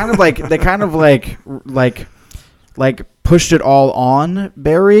 They kind of pushed it all on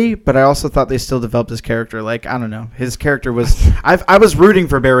Barry, but I also thought they still developed his character. Like, I don't know, his character was. I was rooting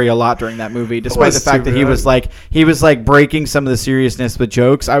for Barry a lot during that movie, despite the fact that he was like breaking some of the seriousness with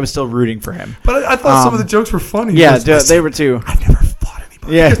jokes. I was still rooting for him. But I thought some of the jokes were funny. Yeah, they were too. I've never fought anybody.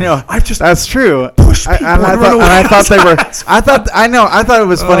 Yeah, no, that's true. Push people I thought they were. I thought it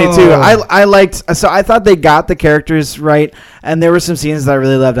was funny too. I liked. So I thought they got the characters right, and there were some scenes that I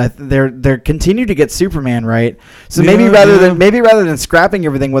really loved. They're continue to get Superman right. So maybe rather than scrapping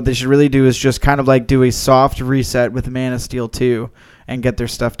everything, what they should really do is just kind of like do a soft reset with Man of Steel 2 and get their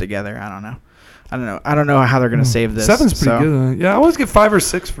stuff together. I don't know how they're going to save this. 7's pretty good. Yeah, I always give 5 or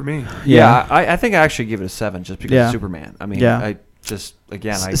 6 for me. Yeah, I think I actually give it a 7 just because of Superman. I mean, I just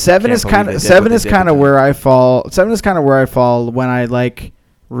again, I 7 is kind of where I fall. 7 is kind of where I fall when I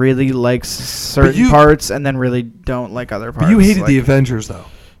really like certain parts and then really don't like other parts. But you hated the Avengers though.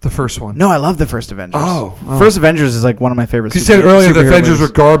 The first one. No, I love the first Avengers. Oh. First Avengers is like one of my favorites. You said earlier the Avengers were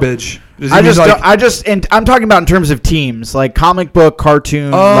garbage. I'm talking about in terms of teams, like comic book, cartoon,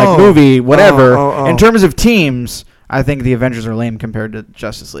 like movie, whatever. In terms of teams, I think the Avengers are lame compared to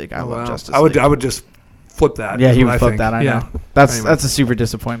Justice League. I love Justice League. I would just flip that. Yeah, he would flip that. I know. That's a super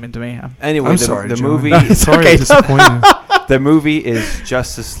disappointment to me. Anyway, I'm sorry, the John. movie. No, sorry to disappoint you. The movie is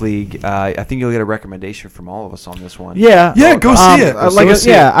Justice League. I think you'll get a recommendation from all of us on this one. Yeah, go see it.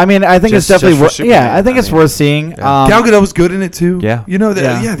 I mean, I think it's definitely worth. Yeah, I think it's worth seeing. Gal Gadot was good in it too. Yeah, you know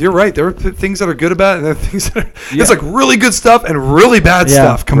that. Yeah, you're right. There are things that are good about it, and there are things that are. It's like really good stuff and really bad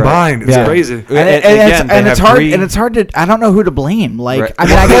stuff combined. It's crazy. And it's hard. And it's hard to. I don't know who to blame. Like, I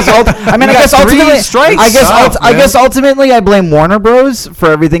mean, I guess ultimately, I guess ultimately, I blame Warner Bros.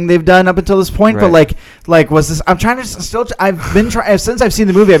 For everything they've done up until this point. But like, was this? I'm trying to still. I've been trying since I've seen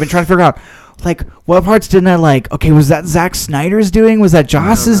the movie. I've been trying to figure out like what parts didn't I like. Okay, was that Zack Snyder's doing? Was that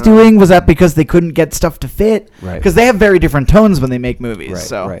Joss's doing? Was that because they couldn't get stuff to fit? Right. Because they have very different tones when they make movies. Right.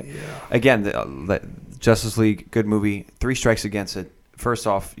 So again, the Justice League, good movie. 3 strikes against it. First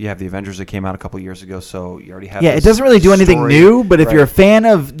off, you have the Avengers that came out a couple years ago, so you already have. Yeah, it doesn't really do anything new, but if you're a fan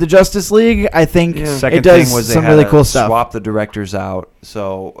of the Justice League, I think it does some really cool stuff. Swap the directors out,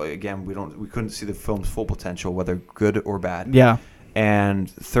 so again, we couldn't see the film's full potential, whether good or bad. Yeah. And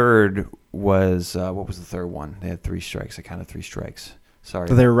third was what was the third one? They had 3 strikes. I counted 3 strikes. Sorry.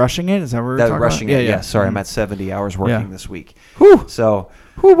 So they're rushing it? Is that what we're talking rushing about? it, yeah. Sorry, I'm at 70 hours working this week. Whew. So.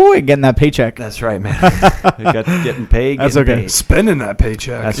 Oh boy, getting that paycheck. That's right, man. Getting paid. That's okay. Paid. Spending that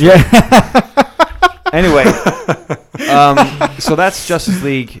paycheck. That's right. Anyway, so that's Justice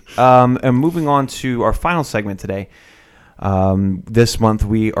League. And moving on to our final segment today. This month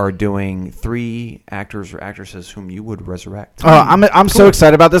we are doing 3 actors or actresses whom you would resurrect. Oh, I'm so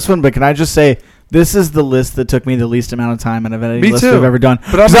excited about this one, but can I just say this is the list that took me the least amount of time out of any list I've ever done.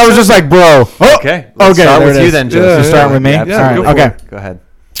 Because I was just like, bro. Okay. Let's start with you then, Joe. You're starting with me? Yeah, all right. Okay. Go ahead.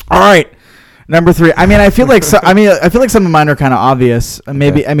 All right. Number 3. I mean, I feel like some of mine are kind of obvious.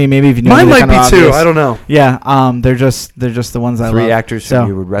 Maybe if you know, mine might be obvious. too. I don't know. Yeah. They're just the ones I love. 3 actors who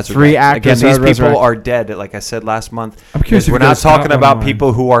you would resurrect. 3 actors. Again, these people are dead. Like I said last month. I'm curious. We're not talking about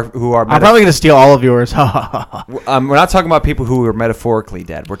people who are. I'm probably gonna steal all of yours. We're not talking about people who are metaphorically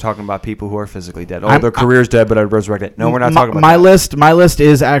dead. We're talking about people who are physically dead. Their career's dead, but I'd resurrect it. No, we're not talking about my list. My list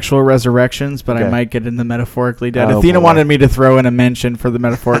is actual resurrections, but I might get into metaphorically dead. Athena wanted me to throw in a mention for the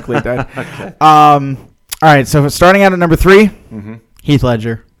metaphorically dead. Okay. All right, so starting out at number 3, Heath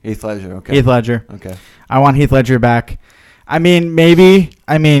Ledger. Okay. Heath Ledger. Okay. I want Heath Ledger back. And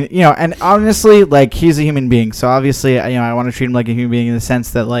honestly, like, he's a human being, so obviously, I want to treat him like a human being in the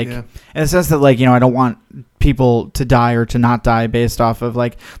sense that, like, I don't want people to die or to not die based off of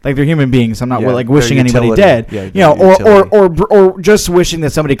like they're human beings. I'm not wishing anybody dead, or just wishing that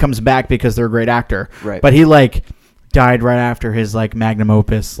somebody comes back because they're a great actor. Right. But he died right after his magnum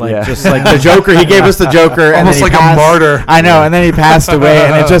opus, just like the Joker. He gave us the Joker, almost and like a martyr. I know, and then he passed away,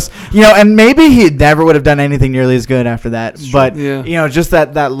 and it just and maybe he never would have done anything nearly as good after that. But just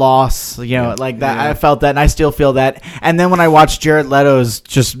that loss, that I felt that, and I still feel that. And then when I watched Jared Leto's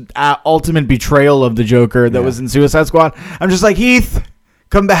just ultimate betrayal of the Joker that was in Suicide Squad, I'm just like, Heath,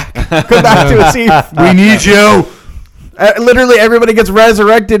 come back to us, Heath. We need you. Literally, everybody gets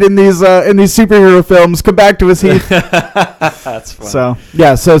resurrected in these superhero films. Come back to us, Heath. That's funny.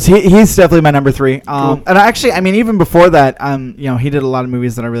 So he's definitely my number 3. Cool. And actually, even before that, he did a lot of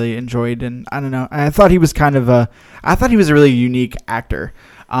movies that I really enjoyed, and I don't know. I thought he was I thought he was a really unique actor.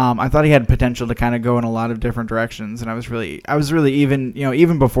 I thought he had potential to kind of go in a lot of different directions, and I was really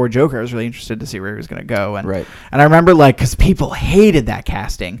even before Joker, I was really interested to see where he was going to go. And and I remember because people hated that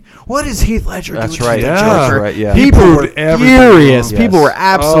casting. What is Heath Ledger doing to the Joker? That's right. Yeah. People were furious. Yes. People were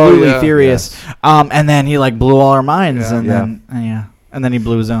absolutely furious. Yes. And then he blew all our minds, and then he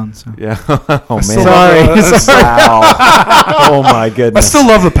blew his own. So. Yeah. Oh man. Sorry. Wow. Oh my goodness. I still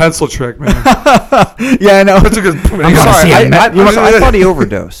love the pencil trick, man. Yeah, I know. That's a good. I'm sorry. I thought he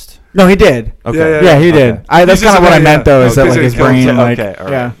overdosed. No, he did. Okay. Yeah, he did. That's kind of what I meant, though, is that like his brain, like, all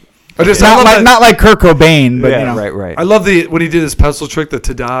right. yeah. I just Not like Kurt Cobain, but right. I love when he did his pencil trick, the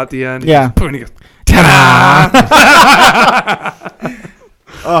ta-da at the end. Yeah. He goes, ta-da!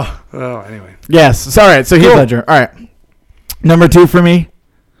 Oh, anyway. Yes. Sorry. So Heath Ledger. All right. Number 2 for me.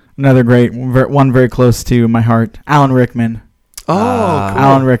 Another great one, very close to my heart. Alan Rickman. Oh, cool.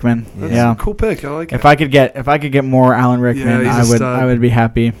 Alan Rickman. That's a cool pick. I like it. If I could get more Alan Rickman, I would be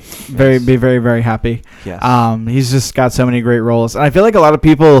happy. Be very, very happy. Yes. He's just got so many great roles, and I feel like a lot of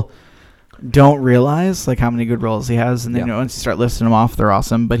people don't realize like how many good roles he has, and then once you start listing them off, they're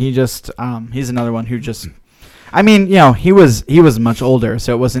awesome. But he just he's another one who just. I mean, he was much older,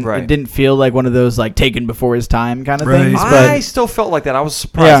 so it wasn't. Right. It didn't feel like one of those like taken before his time kind of things. But I still felt like that. I was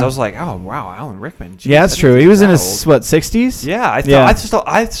surprised. Yeah. I was like, oh wow, Alan Rickman. Jeez, that's true. He was in his 60s. Yeah,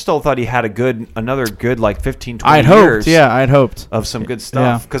 I still thought he had another good like 15, 20 years. I'd hoped of some good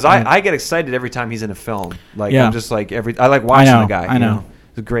stuff because I get excited every time he's in a film. Like I'm just like I like watching the guy. I know.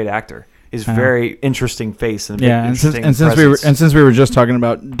 He's a great actor. His very interesting face and since we were just talking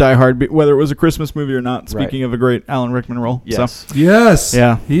about Die Hard, whether it was a Christmas movie or not. Speaking of a great Alan Rickman role, yes, he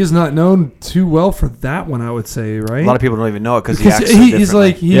is not known too well for that one. I would say, right? A lot of people don't even know it because that's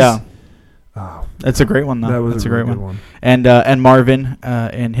a great one though. That's a great one. And Marvin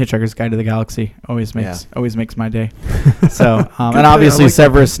in Hitchhiker's Guide to the Galaxy always makes my day. So and obviously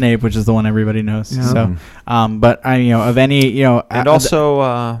Severus Snape, which is the one everybody knows. Yeah. So but of any and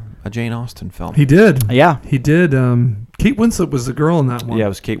also. A Jane Austen film. He did. Yeah. He did. Kate Winslet was the girl in that one. Yeah, it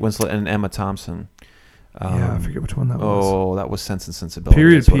was Kate Winslet and Emma Thompson. I forget which one that was. Oh, that was Sense and Sensibility.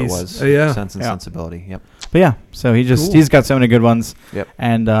 Period piece. What it was. Yeah. Sense and Sensibility. Yep. But yeah, so he's got so many good ones. Yep.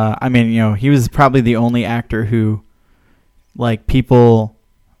 And I mean, he was probably the only actor who, like, people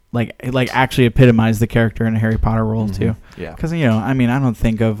like actually epitomized the character in a Harry Potter role too. Yeah. Because I mean, I don't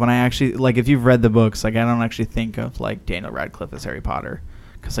think of when I actually like if you've read the books, like I don't actually think of like Daniel Radcliffe as Harry Potter.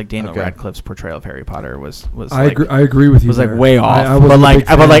 Because like Daniel Radcliffe's portrayal of Harry Potter was I agree with you. Was like way off. But like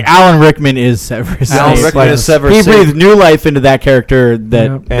Alan Rickman is Severus. Alan Rickman is Severus. He breathed new life into that character.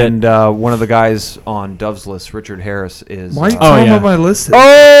 And one of the guys on Duvv's list, Richard Harris, is. Why on my list?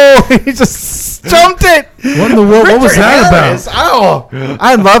 Oh, he just jumped it. What in the world? What was that about? Oh,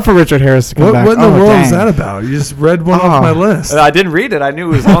 I'd love for Richard Harris to come back. What in the world is that about? You just read one off my list. I didn't read it. I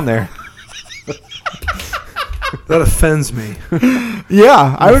knew it was on there. That offends me.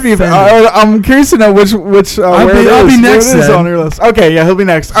 Yeah, I would be. I'm curious to know which. I'll be next on your list. Okay, yeah, he'll be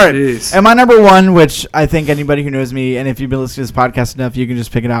next. All right. Jeez. And my number 1, which I think anybody who knows me, and if you've been listening to this podcast enough, you can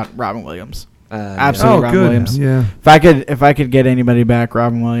just pick it out. Robin Williams. Absolutely, Robin Williams. Yeah. If I could get anybody back,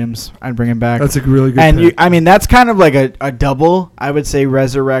 Robin Williams, I'd bring him back. That's a really good. And I mean, that's kind of like a double. I would say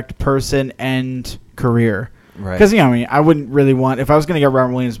resurrect person and career. Right. Because I wouldn't really want if I was going to get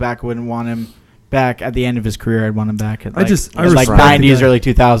Robin Williams back, I wouldn't want him back at the end of his career. I'd want him back at like 90s, early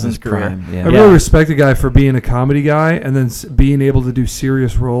 2000s career. I really respect the guy for being a comedy guy and then being able to do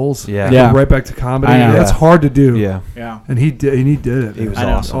serious roles. Yeah. Right back to comedy. That's hard to do. Yeah. And he did it. He was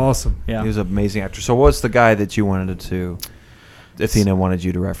awesome. Yeah. He was an amazing actor. So what's the guy that you wanted to Athena wanted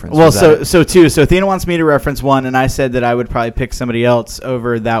you to reference? Well, so Athena wants me to reference one, and I said that I would probably pick somebody else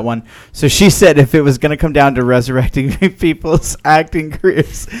over that one. So she said if it was going to come down to resurrecting people's acting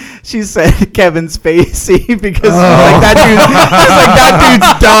careers, she said Kevin Spacey because that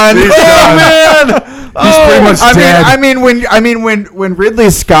dude's done. He's done. Man. He's pretty much dead. I mean, when Ridley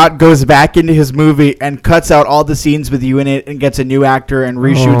Scott goes back into his movie and cuts out all the scenes with you in it and gets a new actor and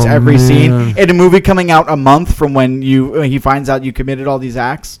reshoots every scene in a movie coming out a month from when he finds out you committed all these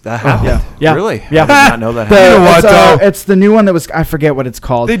acts. That happened. Yeah. Really? Yeah. I did not know that happened. It's the new one that was I forget what it's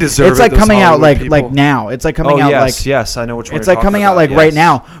called. They deserve it. It's like coming out like now. It's like coming out yes, I know which one. It's like coming out like right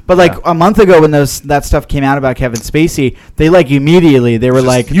now. But like a month ago when that stuff came out about Kevin Spacey, they like immediately they were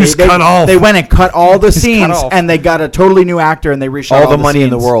like they went and cut all the scenes and they got a totally new actor and they reshot all the money in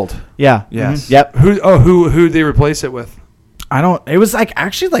the world. Yeah. Yes. Mm-hmm. Yep. Who they replace it with? It was like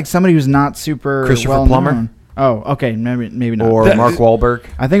actually like somebody who's not super Christopher Plummer. Oh, okay, maybe not. Or Mark Wahlberg.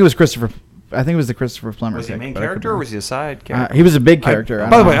 I think it was Christopher. I think it was the Christopher Plummer. Was he a main character or was he a side character? He was a big character.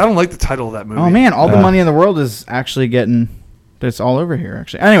 By the way, I don't like the title of that movie. Oh man, All the Money in the World is actually getting. It's all over here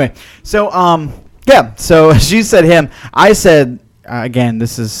actually. Anyway, so so she said him. I said. Again,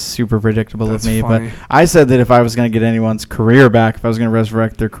 this is super predictable of me, funny. But I said that if I was going to get anyone's career back, if I was going to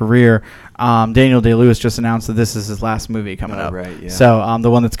resurrect their career, Daniel Day-Lewis just announced that this is his last movie coming up. Right, yeah. So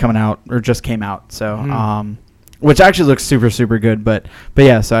the one that's coming out or just came out. So which actually looks super, super good. But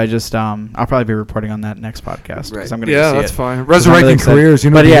yeah, so I just I'll probably be reporting on that next podcast because I'm gonna go see that's it. fine. Resurrecting careers,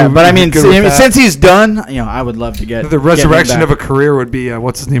 but I mean, since he's done, I would love to get the resurrection of a career would be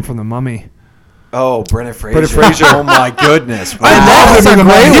what's his name from The Mummy. Oh, Brendan Fraser. Oh my goodness! Wow. I love him in The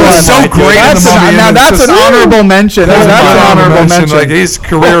Mummy. He was so great in The Mummy. Now that's an honorable mention. That's an honorable mention. Like his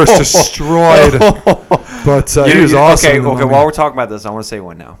career is destroyed. But he was awesome. Okay. While we're talking about this, I want to say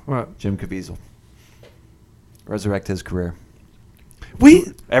one now. What? Jim Caviezel. Resurrect his career.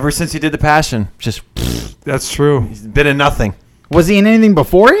 Ever since he did The Passion, just that's true. He's been in nothing. Was he in anything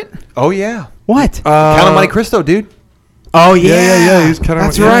before it? Oh yeah. What? Count of Monte Cristo, dude. Oh yeah. He's kind of.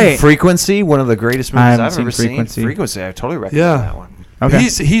 That's right. Frequency, one of the greatest movies I've ever seen. Frequency, I totally recommend that one. Okay.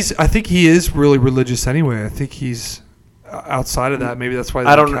 He's. I think he is really religious anyway. I think he's outside of that. Maybe that's why.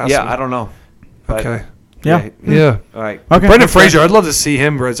 I don't know. But okay. Yeah. All right. Okay. Brendan Fraser. I'd love to see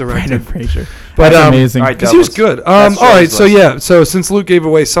him resurrected. Brendan Fraser. But that's amazing. Because he was good. All right. So yeah. So since Luke gave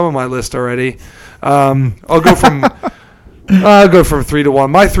away some of my list already, I'll go from 3 to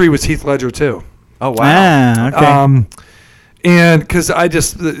 1. My 3 was Heath Ledger too. Oh wow. Okay. And because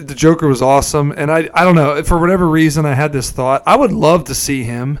the Joker was awesome, and I don't know, for whatever reason I had this thought I would love to see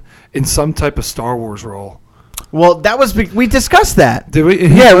him in some type of Star Wars role. Well, that was we discussed that. Did we?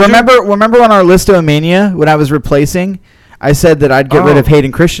 Yeah, remember on our Listomania when I was replacing, I said that I'd get rid of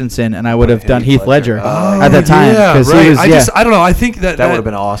Hayden Christensen and I would have done Heath Ledger at that time. Yeah, right. He was, I don't know. I think that would have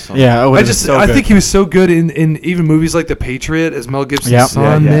been awesome. Yeah, I think he was so good in even movies like The Patriot as Mel Gibson's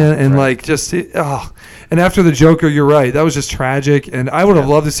son, man, and and after the Joker, you're right. That was just tragic, and I would have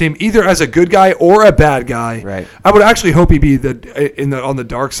loved to see him either as a good guy or a bad guy. Right. I would actually hope he'd be on the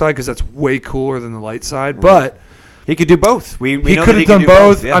dark side because that's way cooler than the light side. Right. But he could do both. He could have done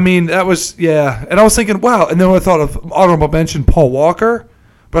both. Yeah. I mean, that was and I was thinking, wow. And then I thought of honorable mention Paul Walker,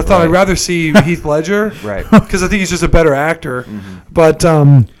 but I thought I'd rather see Heath Ledger, right? Because I think he's just a better actor. Mm-hmm. But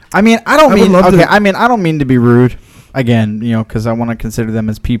I mean, I don't mean to be rude. Again, because I want to consider them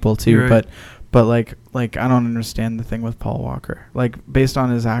as people too. Right. But like I don't understand the thing with Paul Walker. Like based on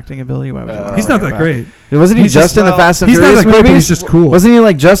his acting ability, why would you he's not that great. Wasn't he just in the Fast and Furious movies? He's not that great, but he's just cool. Wasn't he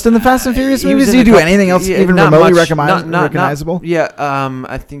like just in the Fast and Furious movies? Did he do anything else even remotely recognizable?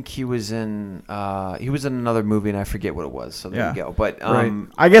 I think he was in another movie and I forget what it was. So there you go. But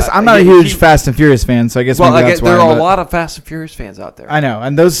I guess I'm not a huge Fast and Furious fan, so I guess maybe that's why. There are a lot of Fast and Furious fans out there. I know,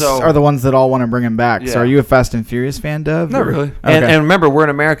 and those are the ones that all want to bring him back. So are you a Fast and Furious fan, Duvv? Not really. And remember, we're in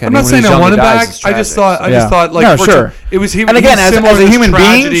America. I'm not saying I want him back. I just thought like sure. It was he. And again, as a human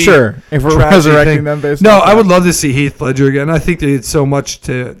being, sure. If we're resurrecting them, based on I would love to see Heath Ledger again. I think they did so much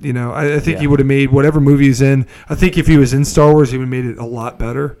to, I think he would have made whatever movie he's in. I think if he was in Star Wars, he would have made it a lot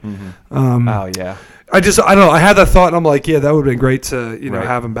better. Mm-hmm. I don't know. I had that thought, and I'm like, that would have been great to,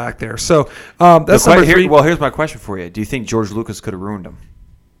 have him back there. So that's number 3. Well, here's my question for you: do you think George Lucas could have ruined him?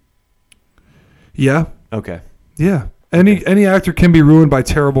 Yeah. Okay. Yeah. Any actor can be ruined by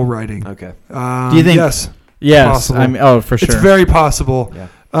terrible writing. Okay. Do you think? Yes. Yes. I mean, for sure. It's very possible. Yeah.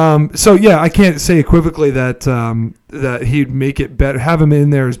 I can't say equivocally that he'd make it better. Have him in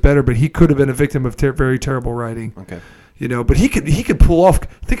there is better, but he could have been a victim of very terrible writing. Okay. But he could pull off.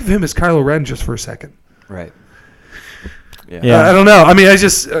 Think of him as Kylo Ren just for a second. Right. Yeah. I don't know. I mean,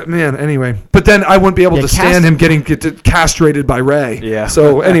 anyway. But then I wouldn't be able to stand him getting castrated by Rey. Yeah.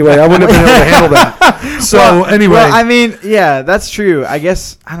 So anyway, I wouldn't have been able to handle that. So anyway. Well, I mean, that's true. I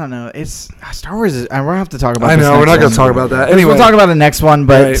guess, I don't know. It's Star Wars. We're going to have to talk about this. I know. We're not going to talk about that. Anyway. We'll talk about the next one,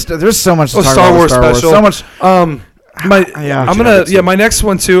 but there's so much to talk Star about. Wars special. So much. My next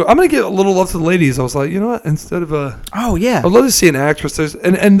one too. I'm gonna give a little love to the ladies. I was like, you know what? Instead of I'd love to see an actress.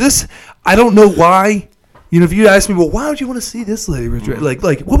 And this, I don't know why. If you ask me, well, why would you want to see this lady, Richard?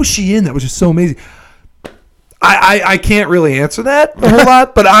 Like, what was she in that was just so amazing? I can't really answer that a whole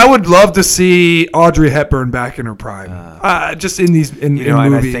lot, but I would love to see Audrey Hepburn back in her prime, just in these in movies.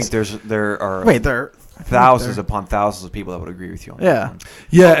 And I think there are thousands upon thousands of people that would agree with you on that.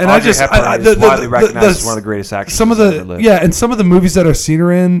 Yeah, and Audrey Hepburn is widely recognized as one of the greatest actresses ever lived. And some of the movies that I've seen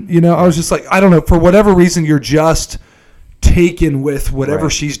her in, I was just like, I don't know, for whatever reason, you're just taken with whatever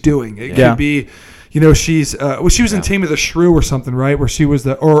she's doing. It could be. She's she was in Tame of the Shrew or something, right? Where she was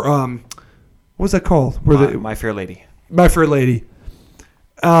what was that called? My Fair Lady. My Fair Lady.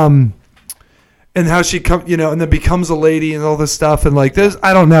 And how she and then becomes a lady and all this stuff and like this.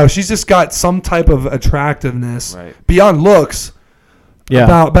 I don't know. She's just got some type of attractiveness beyond looks. Yeah.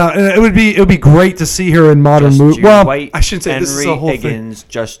 About and it would be great to see her in modern movies. Well, I shouldn't say Henry this is the whole Higgins, thing.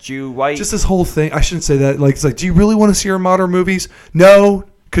 Just you white. Just this whole thing. I shouldn't say that. Like it's like, do you really want to see her in modern movies? No.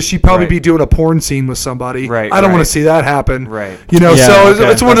 Because she'd probably be doing a porn scene with somebody. Right. I don't want to see that happen. Right.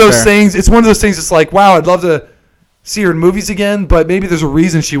 It's one of those things. It's one of those things. It's like, wow, I'd love to see her in movies again, but maybe there's a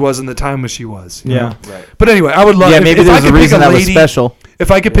reason she was in the time when she was. You know? Right. But anyway, I would love. Yeah, if, maybe if there's I could a reason pick a that lady, was special.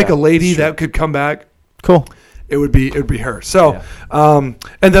 If I could pick a lady that could come back, cool. It would be her. So, and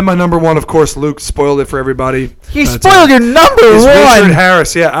then my number one, of course, Luke spoiled it for everybody. He spoiled your number one. Richard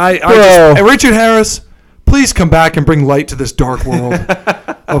Harris. Yeah, Richard Harris. Please come back and bring light to this dark world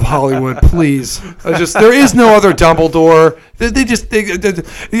of Hollywood, please. There is no other Dumbledore. The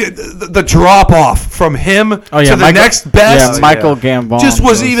drop off from him to the next best. Yeah, Michael Gambon just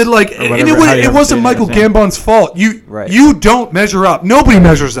wasn't even like, and it wasn't Michael Gambon's fault. You don't measure up. Nobody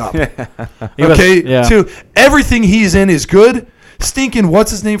measures up. Okay, to everything he's in is good. Stinking,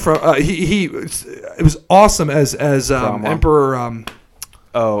 what's his name from? It was awesome as Emperor.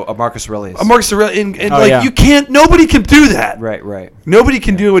 Marcus Aurelius. Marcus Aurelius, and you can't. Nobody can do that. Right. Nobody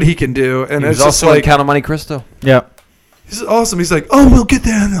can do what he can do, and it's also like Count of Monte Cristo. Yeah, he's awesome. He's like, we'll get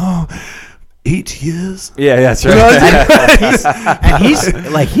there in 8 years. Yeah, that's right. And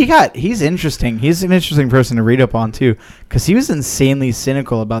he's interesting. He's an interesting person to read up on too, because he was insanely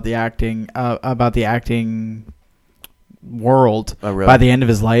cynical about the acting world by the end of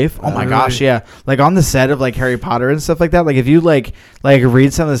his life. Oh my gosh, yeah. Like on the set of like Harry Potter and stuff like that. Like if you like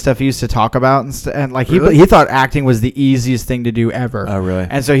read some of the stuff he used to talk about and like he thought acting was the easiest thing to do ever. Oh really?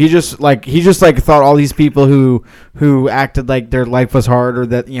 And so he just thought all these people who acted like their life was hard or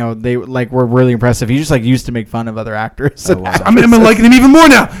that they like were really impressive. He just like used to make fun of other actors. I'm liking him even more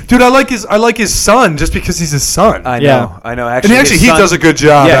now, dude. I like his son just because he's his son. I know. Actually, he does a good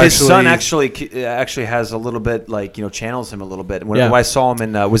job. Yeah, his son actually has a little bit like channels him a little bit. When I saw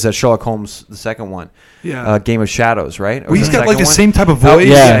him in was that Sherlock Holmes, the second one? Yeah, Game of Shadows, right? Well, he's got like the same type of voice.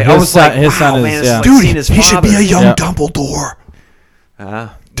 His son is dude. He should be a young Dumbledore.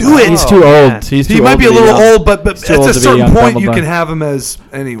 Do it. He's too old. He might be a little old, but at a certain point you can have him as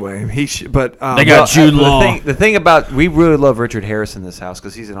anyway. But they got Jude Law. The thing about we really love Richard Harris in this house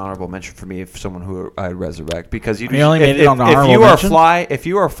because he's an honorable mention for me. For someone who I'd resurrect because if you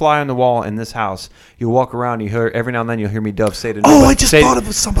are a fly on the wall in this house, you walk around. You hear every now and then you'll hear me Duvv say to nobody. I just thought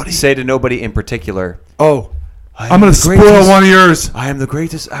of somebody. Say to nobody in particular. I'm going to spoil one of yours. I am the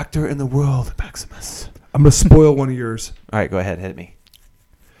greatest actor in the world, Maximus. I'm going to spoil one of yours. All right, go ahead, hit me.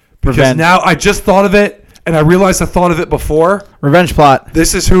 Because now I just thought of it, and I realized I thought of it before. Revenge plot.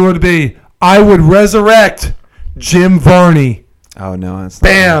 This is who it would be. I would resurrect Jim Varney. Oh, no. That's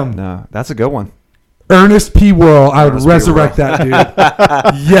Bam. No, that's a good one. Ernest P. Worrell. I would resurrect that dude.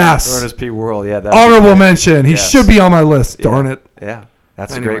 Yes. Ernest P. Worrell, yeah. Honorable mention. He should be on my list. Yeah. Darn it. Yeah,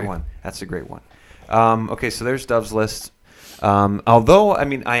 that's a great one. That's a great one. Okay, so there's Duvv's list. Although,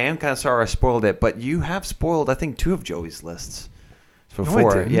 I am kind of sorry I spoiled it, but you have spoiled, I think, 2 of Joey's lists.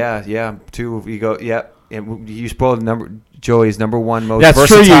 Before, no, yeah, 2. You go, and you spoiled Joey's number 1 most That's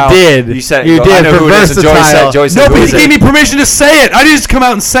versatile. True, you did. You said you did for versatile. Joey said, nobody gave me permission to say it. I didn't just come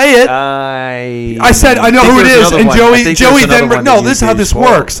out and say it. I said I know who it is, and Joey then. No, this is how this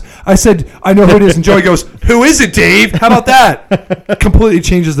works. I said I know who it is, and Joey goes, "Who is it, Dave? How about that?" Completely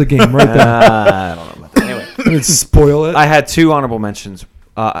changes the game right there. I don't know about that. Anyway, spoil it. I had 2 honorable mentions.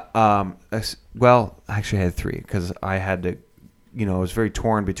 Well, actually, I had 3 because I had to. I was very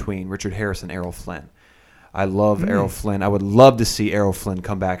torn between Richard Harris and Errol Flynn. I love Errol Flynn. I would love to see Errol Flynn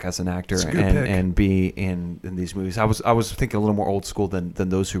come back as an actor and be in these movies. I was thinking a little more old school than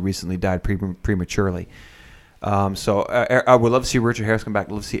those who recently died prematurely. So I would love to see Richard Harris come back.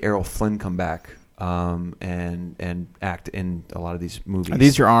 I'd love to see Errol Flynn come back and act in a lot of these movies. Are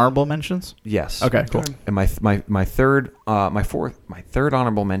these your honorable mentions? Yes. Okay, cool. And my third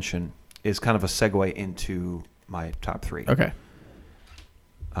honorable mention is kind of a segue into my top 3. Okay.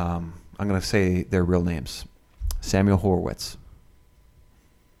 I'm going to say their real names. Samuel Horowitz.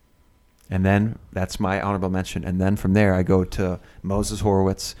 And then that's my honorable mention. And then from there I go to Moses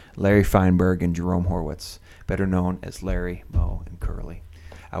Horowitz, Larry Feinberg, and Jerome Horowitz, better known as Larry, Moe, and Curly.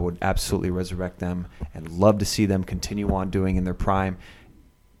 I would absolutely resurrect them and love to see them continue on doing in their prime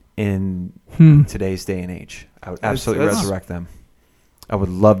in today's day and age. I would absolutely resurrect them. I would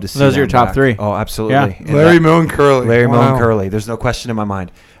love to see those are your top back. 3. Oh, absolutely. Yeah. Larry, Moe, and Curly. Larry, Moe, and Curly. There's no question in my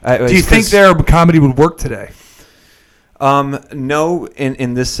mind. Do you think their comedy would work today? No,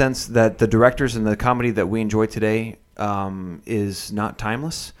 in this sense that the directors and the comedy that we enjoy today is not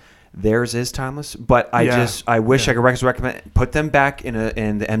timeless. Theirs is timeless, but I wish I could recommend put them back in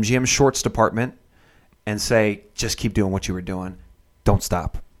the MGM Shorts department and say just keep doing what you were doing, don't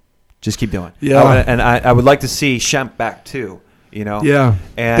stop, just keep doing. Yeah, I would like to see Shemp back too. Yeah,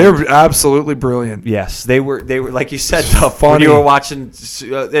 and they're absolutely brilliant. Yes, they were like you said, tough. When you were watching,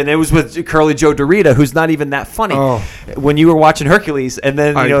 and it was with Curly Joe Dorita, who's not even that funny. Oh. When you were watching Hercules, and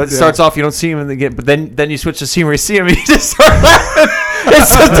then it starts off, you don't see him in the game, but then you switch the scene where you see him, and you just start laughing. It's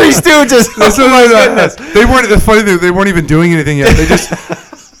the Three Stooges. They weren't. The funny thing, they weren't even doing anything yet. They just,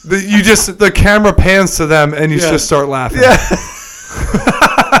 the camera pans to them, and you just start laughing. Yeah.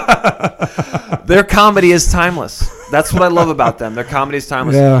 Their comedy is timeless. That's what I love about them. Their comedy is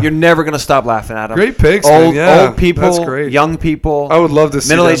timeless. Yeah. You're never going to stop laughing at them. Great picks, old man. people, that's great. Young people. I would love to see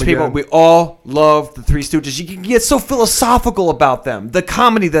middle-aged people. We all love the Three Stooges. You can get so philosophical about them. The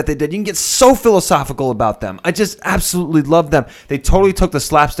comedy that they did, you can get so philosophical about them. I just absolutely love them. They totally took the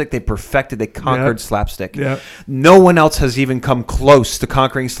slapstick. They perfected. They conquered slapstick. Yep. No one else has even come close to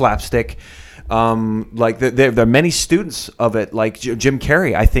conquering slapstick. Like there are many students of it, like Jim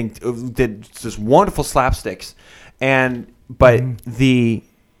Carrey, I think, did just wonderful slapsticks, but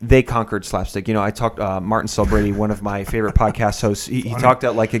they conquered slapstick. I talked Martin Selbrady, one of my favorite podcast hosts. He talked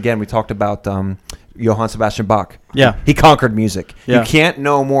about we talked about Johann Sebastian Bach. Yeah, he conquered music. Yeah. You can't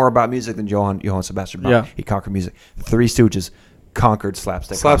know more about music than Johann Sebastian Bach. Yeah. He conquered music. The Three Stooges conquered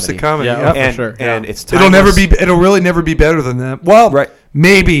slapstick comedy. Yeah, for sure. And it's timeless. It'll really never be better than that. Well, right.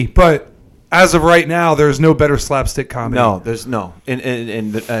 Maybe, but as of right now, there's no better slapstick comedy. No, there's no.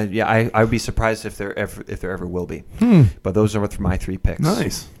 I would be surprised if there ever will be. But those are my 3 picks.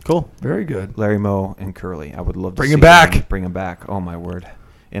 Nice. Cool. Very good. Larry Moe and Curly. I would love to bring him back. Bring him back. Oh my word.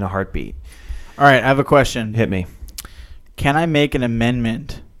 In a heartbeat. All right, I have a question. Hit me. Can I make an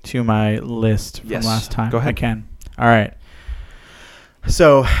amendment to my list from last time? Go ahead. I can. All right.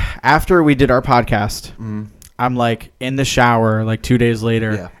 So after we did our podcast, I'm like in the shower like 2 days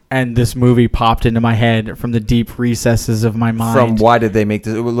later, and this movie popped into my head from the deep recesses of my mind. From why did they make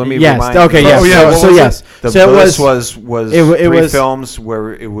this? Let me remind you. Okay, yes. Yes. The list was three films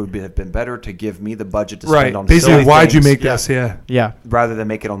where it would have been better to give me the budget to spend on basically, why'd things, you make this? Yeah. Rather than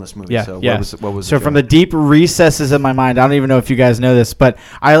make it on this movie. Yeah. So what was so from the deep recesses of my mind, I don't even know if you guys know this, but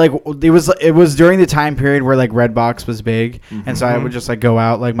it was during the time period where like Redbox was big, and so I would just like go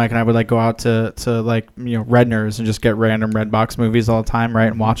out, like Mike and I would like go out to like Redner's and just get random Redbox movies all the time, right,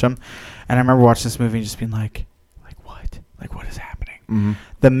 and watch them. And I remember watching this movie and just being like what? Like, what is happening?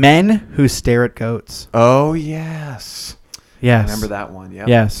 The Men Who Stare at Goats. Oh, yes. Yes. I remember that one, yeah.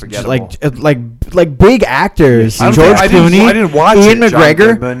 Yes. Just like big actors. Yes. George Clooney. I didn't watch Ian it.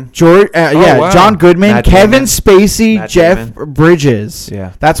 McGregor. John Goodman. Matt Kevin Damon. Spacey. Matt Jeff Damon. Bridges.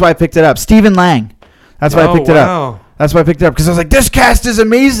 Yeah. That's why I picked it up. Stephen Lang. That's why I picked it up. That's why I picked it up, because I was like, this cast is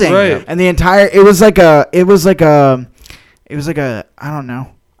amazing. Right. And the entire, it was like a, I don't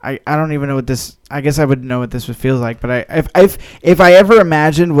know. I don't even know what this. I guess I would know what this would feel like, but if I ever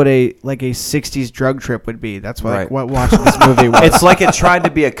imagined what a 60s drug trip would be, that's what what watching this movie was. It's like it tried to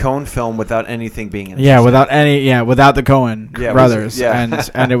be a Coen film without anything being in it. Without the Coen brothers,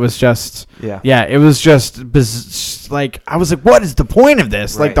 and it was just it was just like, I was like, what is the point of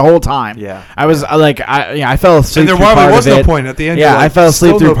this? Like the whole time, I was I fell asleep. And there probably was no point at the end. Yeah, I fell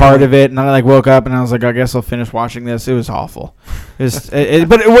asleep through part of it, and then I woke up and I was like, I guess I'll finish watching this. It was awful. But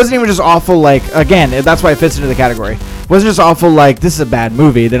it wasn't even just awful. Like, again, that's why it fits into the category. It wasn't just awful like, this is a bad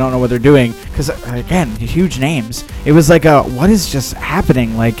movie, they don't know what they're doing, because again, huge names. It was like what is just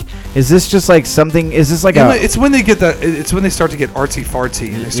happening? Like, is this just like something? Is this like it's when they get that? It's when they start to get artsy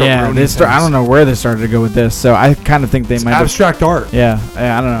fartsy and they start. I don't know where they started to go with this. So I kind of think they might abstract art. Yeah,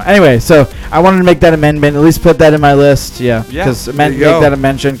 I don't know. Anyway, so I wanted to make that amendment. At least put that in my list. Yeah, because make that a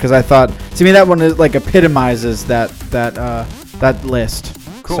mention, because I thought, to me, that one is like epitomizes that list.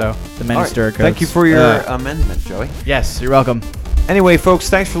 Cool. So the Men Who Stare at Goats. Thank you for your amendment, Joey. Yes, you're welcome. Anyway, folks,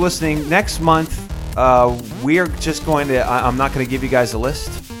 thanks for listening. Next month, we are just going to. I'm not going to give you guys a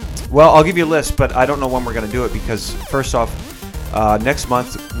list. Well, I'll give you a list, but I don't know when we're going to do it, because first off, next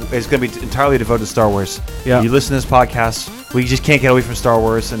month is going to be entirely devoted to Star Wars. Yeah. You listen to this podcast, we just can't get away from Star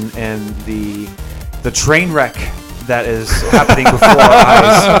Wars and the train wreck that is happening before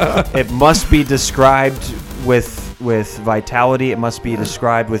our eyes. It must be described with vitality. It must be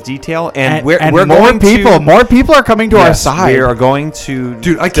described with detail, and we're more people are coming to our side. We are going to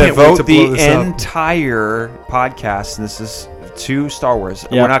devote the entire podcast, and this is to Star Wars.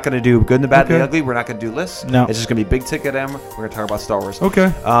 We're not going to do good and the bad and the ugly. We're not going to do lists. No, it's just going to be big ticket item. We're going to talk about Star Wars.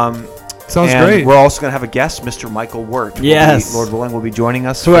 Okay. Sounds and great. We're also going to have a guest, Mr. Michael Wirt. Yes. Lord willing, will be joining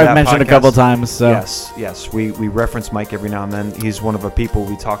us. Who I've mentioned a couple times. So. Yes. We reference Mike every now and then. He's one of the people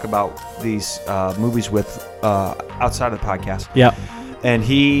we talk about these movies with outside of the podcast. Yeah. And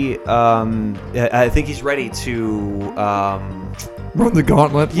he, I think he's ready to run the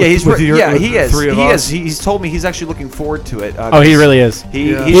gauntlet. Yeah, he is. Three of us. He's told me he's actually looking forward to it. He really is.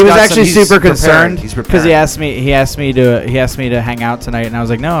 He was actually super concerned because he asked me to hang out tonight, and I was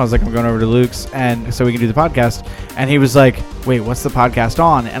like, no. I was like, I'm going over to Luke's, and so we can do the podcast. And he was like, wait, what's the podcast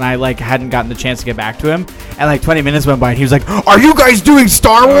on? And I hadn't gotten the chance to get back to him, and 20 minutes went by, and he was like, are you guys doing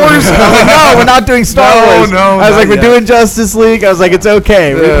Star Wars? And I was like, no, we're not doing Star Wars. No, I was like, we're doing Justice League. I was like, it's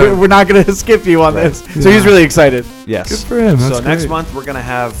okay. Yeah. We're not going to skip you on this. So he's really excited. Yes. Good for him. That's so next great. month we're going to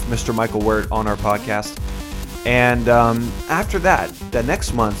have Mr. Michael Wirt on our podcast. And after that, the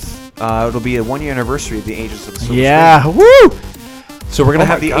next month, it'll be a 1-year anniversary of the Agents of the Silver Screen. Woo! So we're going to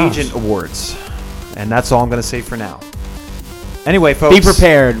have the Agent Awards. And that's all I'm going to say for now. Anyway, folks. Be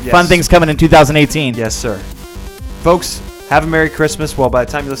prepared. Yes. Fun things coming in 2018. Yes, sir. Folks, have a Merry Christmas. Well, by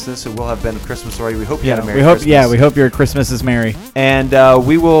the time you listen to this, it will have been Christmas already. We hope you had a Merry Christmas. Yeah, we hope your Christmas is merry. And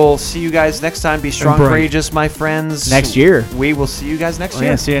we will see you guys next time. Be strong, courageous, my friends. Next year. We will see you guys next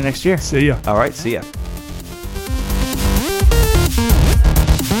year. Yeah, see you next year. See ya. All right, see ya.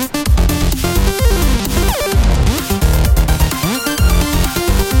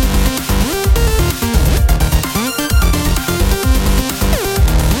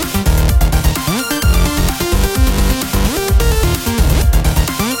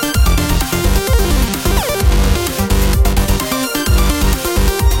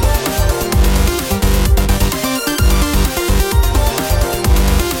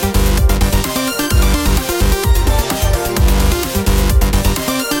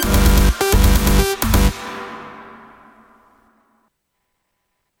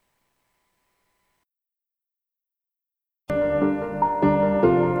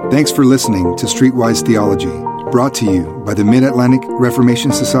 Thanks for listening to Streetwise Theology, brought to you by the Mid-Atlantic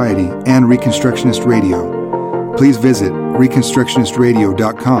Reformation Society and Reconstructionist Radio. Please visit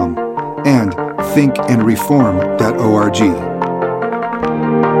reconstructionistradio.com and thinkandreform.org.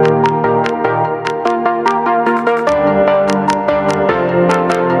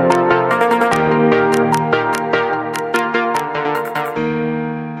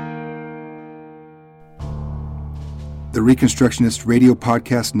 The Reconstructionist Radio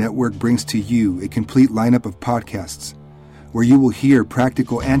Podcast Network brings to you a complete lineup of podcasts where you will hear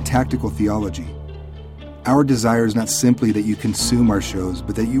practical and tactical theology. Our desire is not simply that you consume our shows,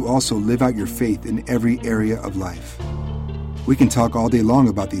 but that you also live out your faith in every area of life. We can talk all day long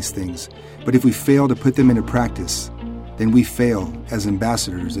about these things, but if we fail to put them into practice, then we fail as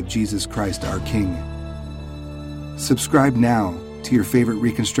ambassadors of Jesus Christ, our King. Subscribe now to your favorite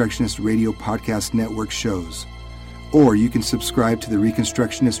Reconstructionist Radio Podcast Network shows. Or you can subscribe to the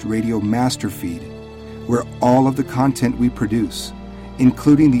Reconstructionist Radio Master Feed, where all of the content we produce,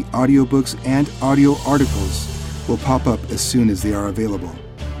 including the audiobooks and audio articles, will pop up as soon as they are available.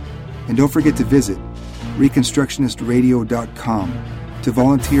 And don't forget to visit reconstructionistradio.com to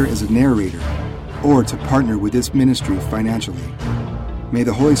volunteer as a narrator or to partner with this ministry financially. May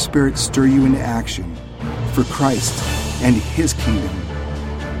the Holy Spirit stir you into action for Christ and His kingdom.